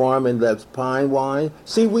performed in the Pine Wine.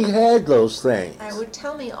 See, we had those things. I would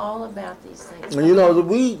tell me all about these things. And you know,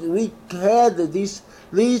 we had these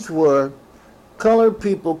were colored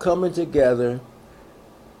people coming together,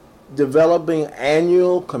 developing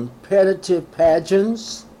annual competitive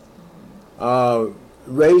pageants,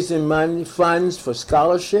 raising money, funds for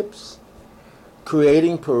scholarships,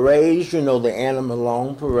 creating parades, you know, the Anna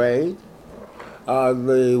Malone parade.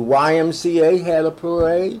 The YMCA had a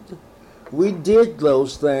parade. We did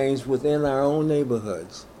those things within our own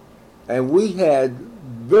neighborhoods, and we had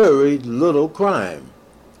very little crime.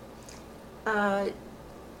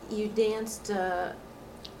 You danced.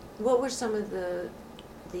 What were some of the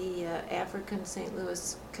African St.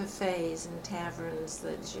 Louis cafes and taverns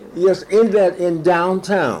that you? Yes, in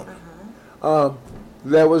downtown,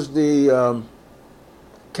 there was the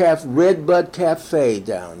Redbud Cafe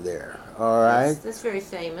down there. All right. That's very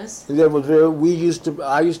famous. There was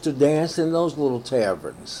I used to dance in those little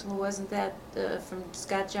taverns. Well, wasn't that from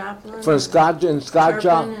Scott Joplin? From Scott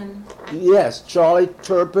Joplin. Yes, Charlie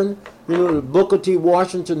Turpin. You know, the Booker T.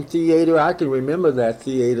 Washington Theater. I can remember that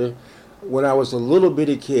theater when I was a little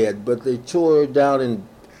bitty kid, but they tore it down and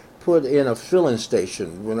put in a filling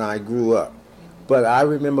station when I grew up. But I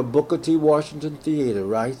remember Booker T. Washington Theater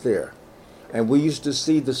right there. And we used to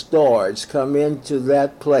see the stars come into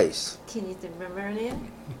that place. Can you remember any of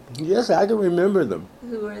them? Yes, I can remember them.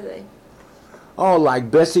 Who were they? Oh,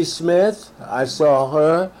 like Bessie Smith. I saw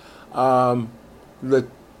her. The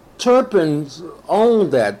Turpins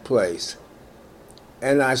owned that place.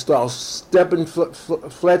 And I saw Stephen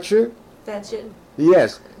Fletcher. That's it?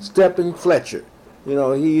 Yes, Stephen Fletcher. You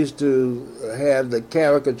know, he used to have the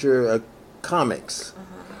caricature comics.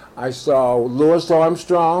 I saw Louis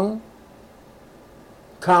Armstrong.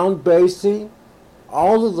 Count Basie,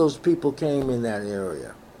 all of those people came in that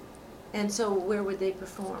area. And so where would they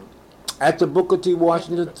perform? At the Booker T.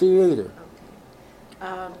 Washington Theater.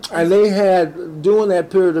 Okay. And they had, during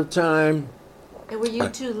that period of time... And were you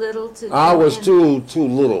too little to I was too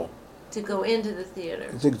little. To go into the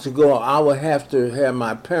theater? To go, I would have to have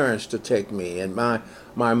my parents to take me, and my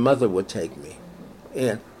mother would take me.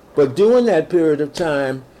 But during that period of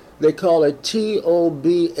time, they call it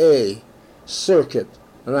TOBA circuit.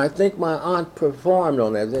 And I think my aunt performed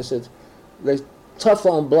on that. They said, they tough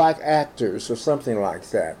on black actors or something like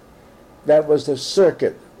that. That was the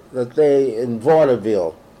circuit that they in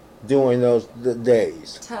vaudeville during those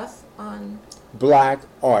days. Tough on black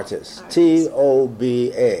artists.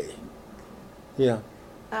 TOBA. Yeah.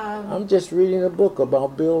 I'm just reading a book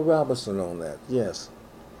about Bill Robinson on that. Yes.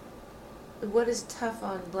 What is tough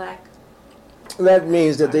on black? That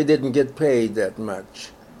means that they didn't get paid that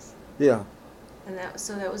much. Yeah. And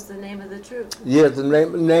so that was the name of the troupe. Yeah, the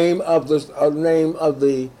name of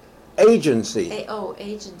the agency.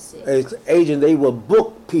 Agency. Agent. They will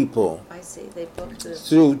book people. I see. They booked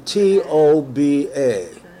through TOBA.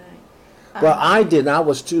 Right. But I didn't. I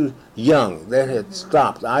was too young. That had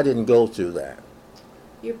stopped. I didn't go through that.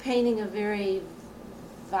 You're painting a very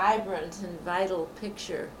vibrant and vital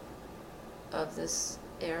picture of this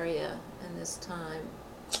area and this time.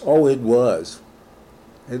 Oh, it was.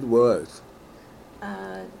 It was.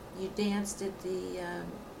 You danced at the,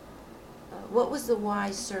 what was the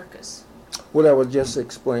Y Circus? What I would just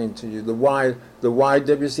explain to you, the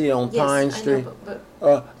YWC on Pine Street.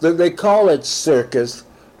 Know, but they call it circus,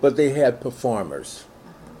 but they had performers.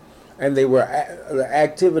 And the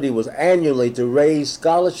activity was annually to raise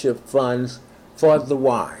scholarship funds for the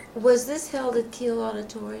Y. Was this held at Kiel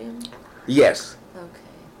Auditorium? Yes. Okay.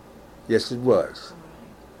 Yes, it was. All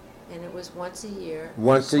right. And it was once a year.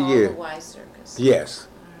 Once a year. The Y Circus. Yes.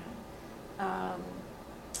 All right.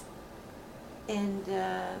 And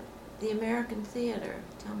the American Theater.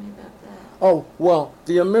 Tell me about that. Oh, well,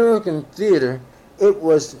 the American Theater, it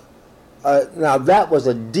was. Now that was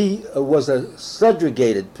a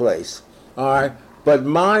segregated place, all right. But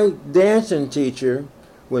my dancing teacher,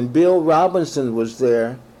 when Bill Robinson was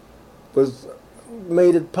there,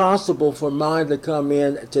 made it possible for mine to come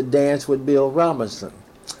in to dance with Bill Robinson.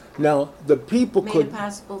 Now, the people Made could, it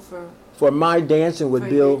possible for my dancing with for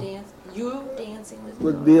Bill, you dancing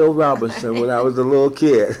with Bill Robinson when I was a little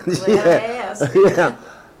kid. Well, I asked. Yeah.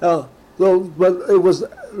 So, but it was,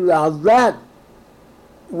 now that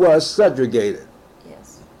was segregated.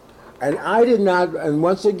 Yes. And I did not, and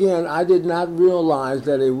once again, I did not realize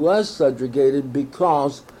that it was segregated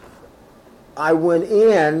because I went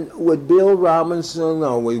in with Bill Robinson,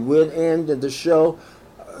 or we went into the show.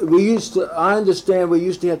 I understand we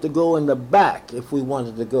used to have to go in the back if we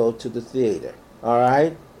wanted to go to the theater, all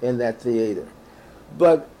right, in that theater.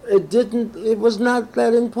 But it was not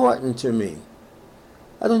that important to me.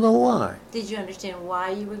 I don't know why. Did you understand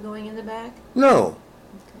why you were going in the back? No.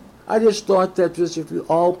 Okay. I just thought that just if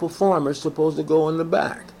all performers supposed to go in the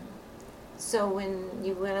back. So when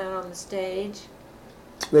you went out on the stage,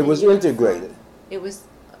 It was integrated. It was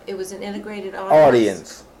an integrated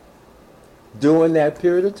Audience. During that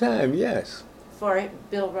period of time, yes. For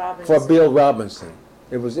Bill Robinson. For Bill Robinson.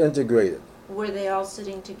 It was integrated. Were they all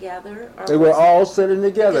sitting together? Or They were all sitting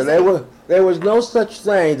together. There was no such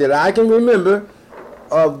thing that I can remember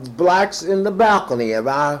of blacks in the balcony.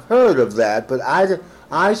 I heard of that, but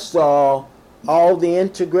I saw all the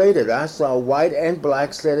integrated. I saw white and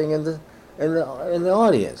black sitting in the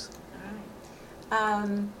audience. All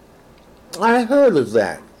right. I heard of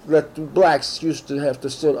that the blacks used to have to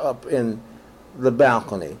sit up in the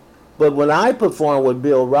balcony. But when I performed with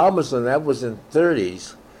Bill Robinson, that was in the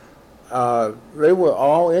 30s, they were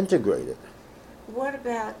all integrated. What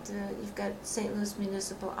about, you've got St. Louis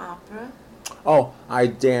Municipal Opera? Oh, I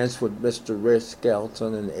danced with Mr. Rick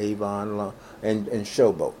Skelton and Avon and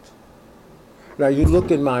Showboat. Now you look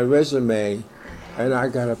at my resume, and I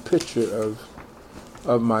got a picture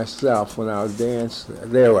of myself when I was dancing.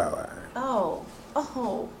 There I was.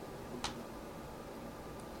 Oh.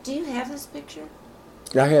 Do you have this picture?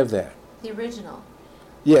 I have that. The original?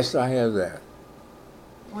 Yes, I have that.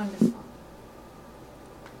 Wonderful.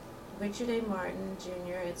 Richard A. Martin,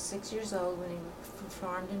 Jr., at 6 years old when he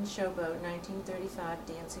performed in Showboat, 1935,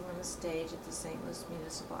 dancing on the stage at the St. Louis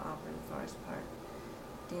Municipal Opera in Forest Park.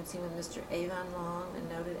 Dancing with Mr. Avon Long,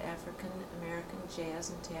 a noted African-American jazz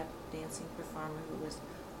and tap dancing performer who was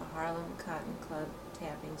a Harlem Cotton Club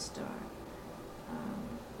tapping star.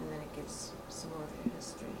 And then it gives some more of your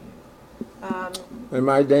history here. And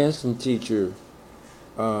my dancing teacher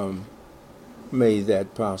made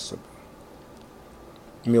that possible.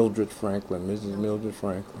 Mildred Franklin, Mrs. Mildred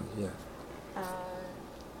Franklin, yeah.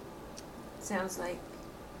 Sounds like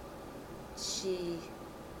she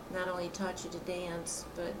not only taught you to dance,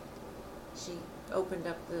 but she opened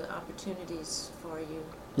up the opportunities for you.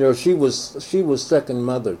 You know, she was second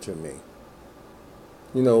mother to me.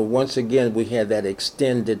 You know, once again, we had that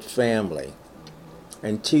extended family,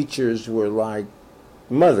 and teachers were like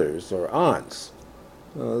mothers or aunts.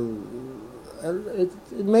 It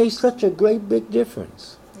made such a great big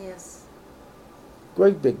difference. Yes.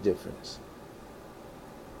 Great big difference.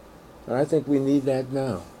 And I think we need that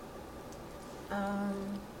now. All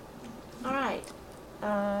right.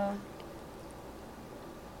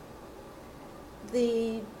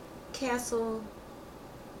 The Castle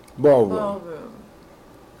Ballroom.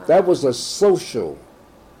 That was a social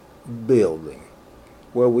building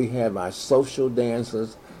where we had our social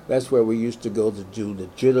dances. That's where we used to go to do the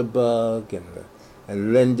jitterbug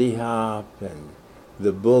and Lindy Hop and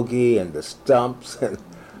the boogie and the stumps.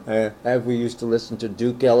 And as we used to listen to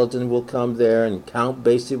Duke Ellington will come there, and Count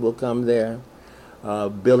Basie will come there.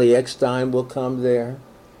 Billy Eckstein will come there.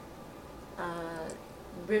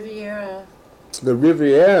 Riviera. The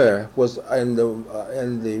Riviera was in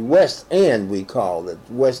the West End, we called it,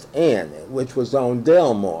 West End, which was on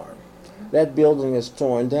Delmore. That building is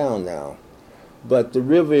torn down now. But the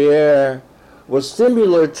Riviera was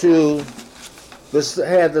similar to,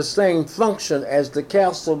 had the same function as the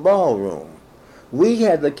Castle Ballroom. We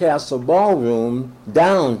had the Castle Ballroom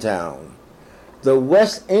downtown. The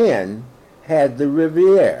West End had the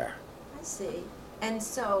Riviera. I see. And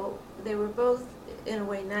so they were both, in a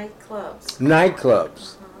way, nightclubs.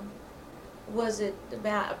 Nightclubs. Was it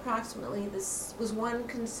about approximately this, was one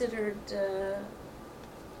considered,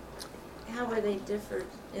 how were they differed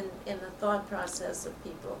in the thought process of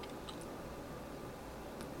people?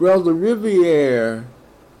 Well, the Riviera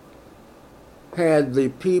had the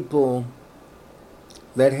people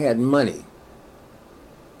that had money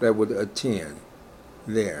that would attend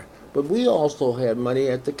there. But we also had money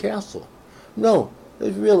at the castle. No,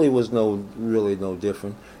 it really was no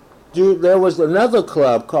different. There was another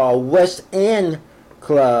club called West End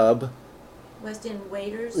Club. West End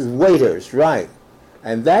Waiters? Waiters, right.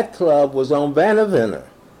 And that club was on Bannerventer.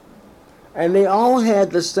 And they all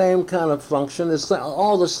had the same kind of function.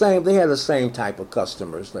 All the same. They had the same type of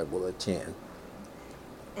customers that will attend.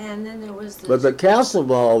 And then there was But the Castle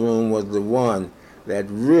Ballroom was the one that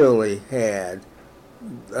really had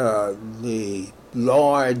the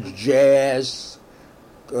large jazz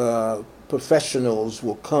professionals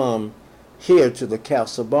will come here to the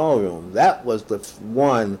Castle Ballroom. That was the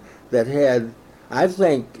one that had, I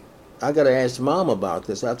think, I got to ask Mom about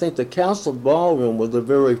this. I think the Castle Ballroom was the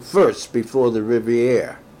very first before the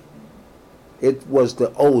Riviera. It was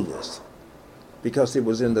the oldest because it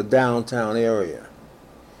was in the downtown area.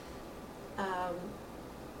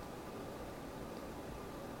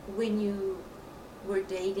 When you were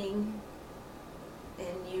dating and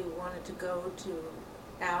you wanted to go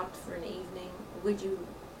out for an evening, would you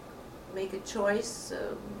make a choice?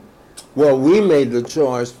 Well, we made the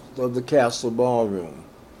choice of the Castle Ballroom.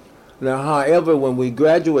 Now, however, when we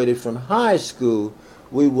graduated from high school,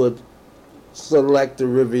 we would select the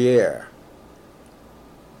Riviera.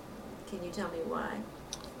 Can you tell me why?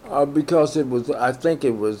 Because it was, I think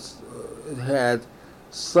it was, it had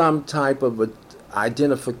some type of a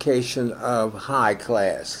identification of high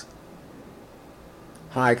class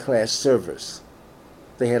service.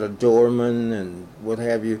 They had a doorman and what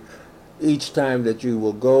have you. Each time that you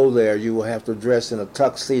will go there, you will have to dress in a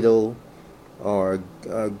tuxedo, or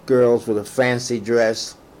girls with a fancy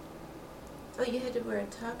dress. Oh, you had to wear a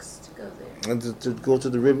tux to go there? And to go to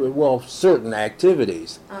the river, well, certain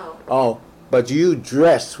activities. Oh, but you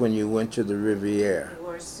dressed when you went to the Riviera. You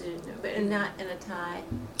wore a suit, but not in a tie?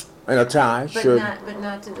 In a tie, but sure. But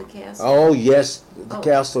not to the castle? Oh, yes, the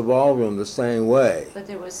Castle Ballroom the same way. But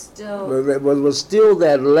there was still... There was still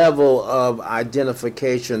that level of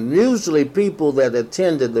identification. Usually people that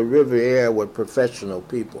attended the Riviera were professional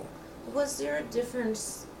people. Was there a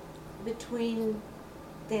difference between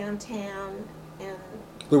downtown and...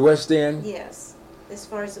 The West End? Yes, as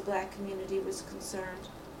far as the black community was concerned.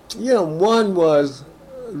 You know, one was,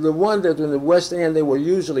 the one that in the West End, they were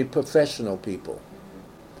usually professional people.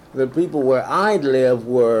 The people where I lived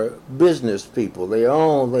were business people. They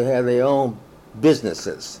had their own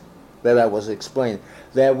businesses that I was explaining.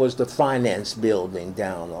 That was the finance building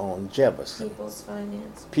down on Jefferson. People's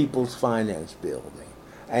Finance Building.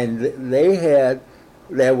 And there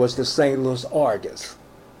was the St. Louis Argus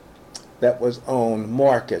that was on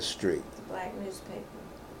Market Street. The black newspaper.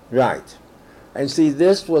 Right. And see,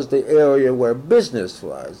 this was the area where business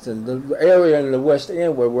was, and the area in the West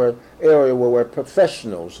End where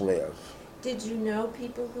professionals lived. Did you know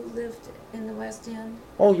people who lived in the West End?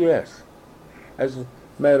 Oh, yes. As a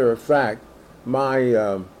matter of fact,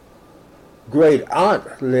 my great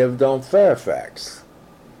aunt lived on Fairfax,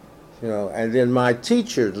 and then my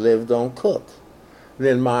teacher lived on Cook.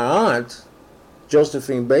 Then my aunt,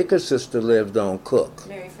 Josephine Baker's sister, lived on Cook.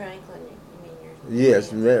 Mary Franklin.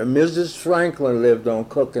 Yes, Mrs. Franklin lived on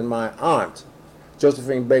Cook, and my aunt,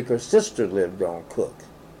 Josephine Baker's sister, lived on Cook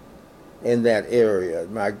in that area.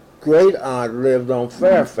 My great aunt lived on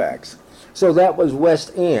Fairfax. So that was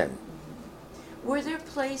West End. Were there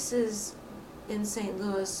places in St.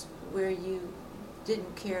 Louis where you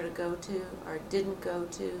didn't care to go to, or didn't go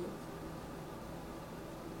to,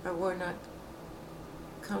 or were not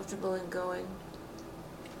comfortable in going?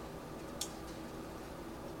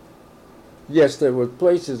 Yes, there were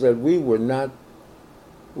places that we were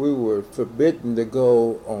forbidden to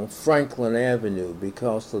go on Franklin Avenue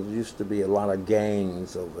because there used to be a lot of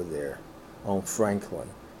gangs over there on Franklin,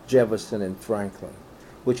 Jefferson and Franklin,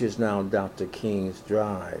 which is now Dr. King's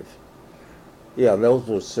Drive. Yeah, those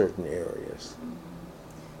were certain areas.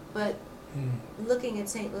 But looking at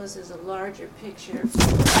St. Louis as a larger picture,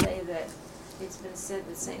 people say that it's been said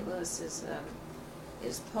that St. Louis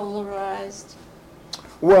is polarized.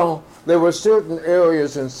 Well, there were certain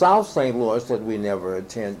areas in South St. Louis that we never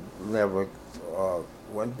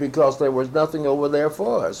went because there was nothing over there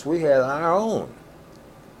for us. We had our own.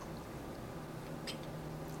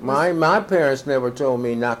 My parents never told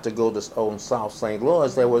me not to go to South St.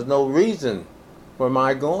 Louis. There was no reason for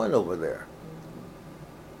my going over there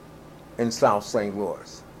in South St.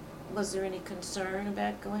 Louis. Was there any concern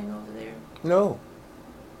about going over there? No.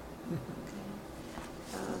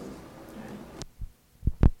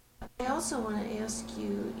 I also want to ask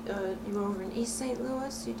you, you were over in East St.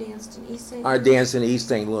 Louis? You danced in East St. I Louis? danced in East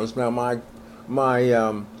St. Louis. Now,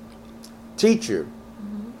 my teacher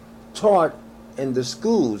taught in the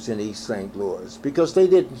schools in East St. Louis because they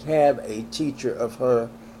didn't have a teacher of her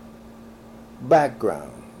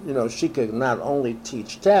background. She could not only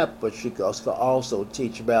teach tap, but she could also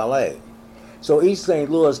teach ballet. So East St.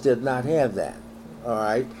 Louis did not have that, all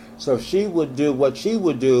right? So she would do what she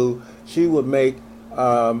would do. She would make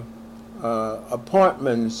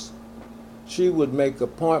appointments. She would make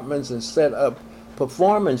appointments and set up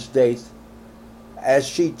performance dates as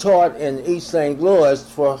she taught in East St. Louis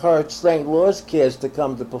for her St. Louis kids to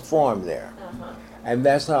come to perform there. And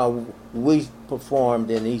that's how we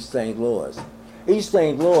performed in East St. Louis. East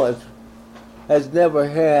St. Louis has never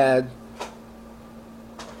had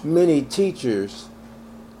many teachers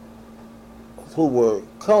who were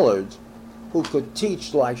colored who could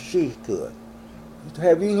teach like she could.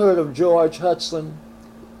 Have you heard of George Hudson?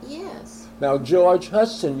 Yes. Now, George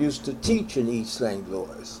Hudson used to teach in East St.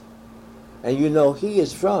 Louis. And you know he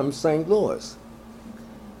is from St. Louis.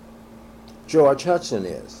 George Hudson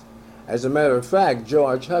is. As a matter of fact,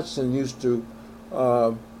 George Hudson used to,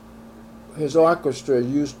 his orchestra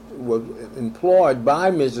was employed by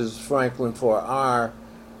Mrs. Franklin for our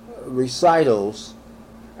recitals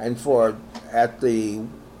and for at the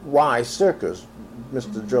Y Circus,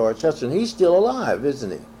 Mr. George Hudson. He's still alive, isn't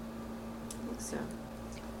he? I think so.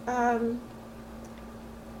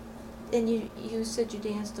 And you said you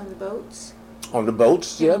danced on the boats? On the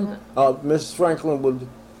boats, yeah. Miss Franklin would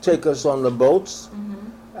take us on the boats,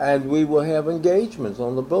 and we would have engagements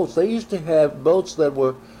on the boats. They used to have boats that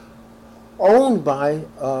were owned by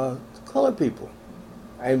colored people.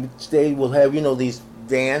 And they will have, these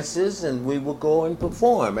dances, and we will go and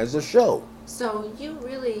perform as a show. So you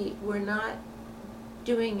really were not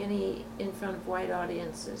doing any in front of white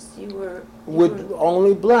audiences. You were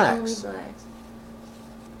only blacks. Only blacks.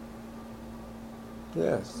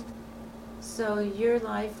 Yes. So your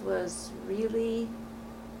life was really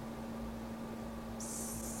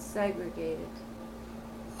segregated.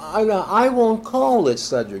 I won't call it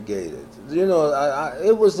segregated.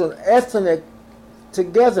 It was an ethnic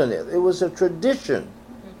togetherness. It was a tradition.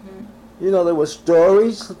 There were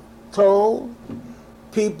stories told.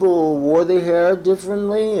 People wore their hair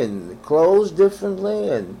differently and clothes differently,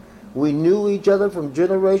 and we knew each other from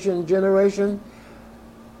generation to generation.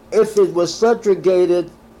 If it was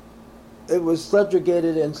subjugated, it was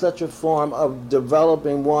subjugated in such a form of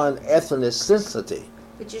developing one ethnicity.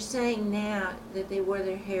 But you're saying now that they wore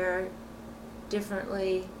their hair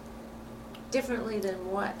differently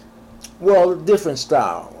than what? Well, different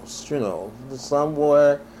styles, Some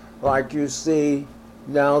wore, like you see,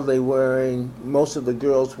 now most of the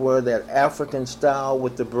girls wear that African style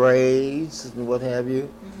with the braids and what have you.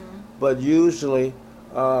 But usually,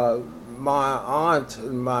 my aunt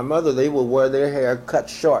and my mother, they would wear their hair cut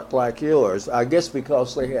short like yours. I guess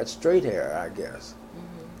because they had straight hair, I guess.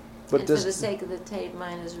 But for the sake of the tape,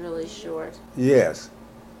 mine is really short. Yes.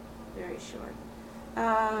 Very short.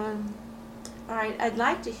 All right, I'd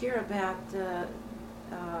like to hear about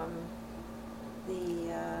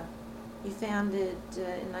you founded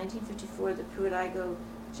in 1954 the Pruitt-Igoe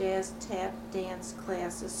Jazz Tap Dance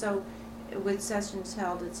Classes, so with sessions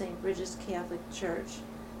held at St. Bridget's Catholic Church.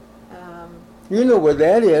 You know where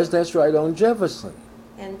that is? That's right on Jefferson.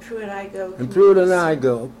 And Pruitt-Igoe. And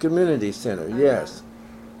Pruitt-Igoe Community Center, yes.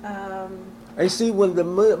 And see, when the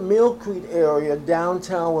Mill Creek area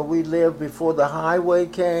downtown where we lived before the highway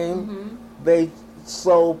came, they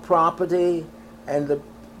sold property, and the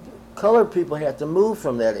colored people had to move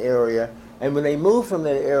from that area. And when they moved from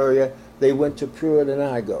that area, they went to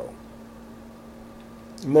Pruitt-Igoe.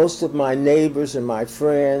 Most of my neighbors and my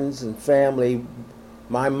friends and family,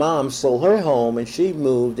 my mom sold her home and she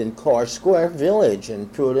moved in Carr Square Village in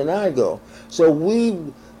Pruitt-Igoe. So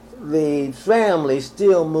the family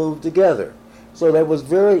still moved together. So that was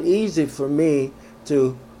very easy for me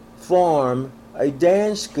to form a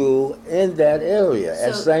dance school in that area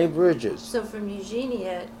at St. Bridget's. So from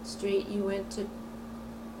Eugenia Street, you went to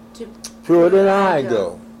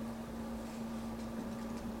Pruitt-Igoe.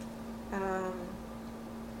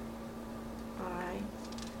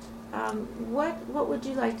 What would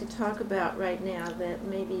you like to talk about right now that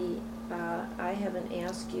maybe I haven't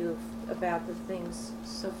asked you about the things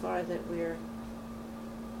so far that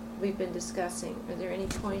we've been discussing? Are there any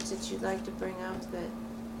points that you'd like to bring up that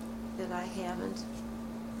I haven't?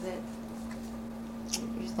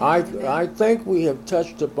 I think we have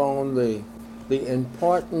touched upon the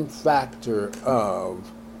important factor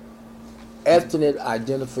of ethnic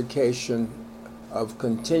identification of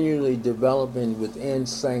continually developing within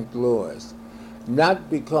St. Louis, not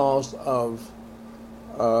because of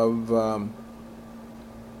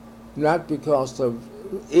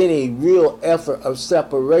any real effort of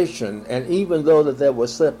separation, and even though that there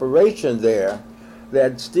was separation there,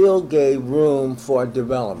 that still gave room for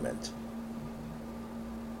development.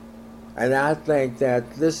 And I think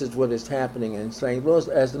that this is what is happening in St. Louis.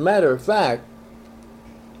 As a matter of fact,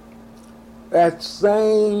 that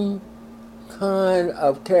same kind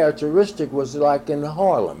of characteristic was like in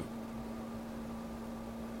Harlem.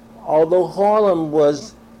 although Harlem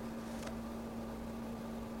was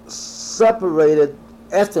separated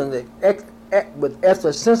ethnic with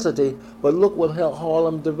ethnicity, but look what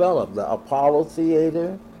Harlem developed: the Apollo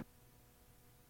Theater,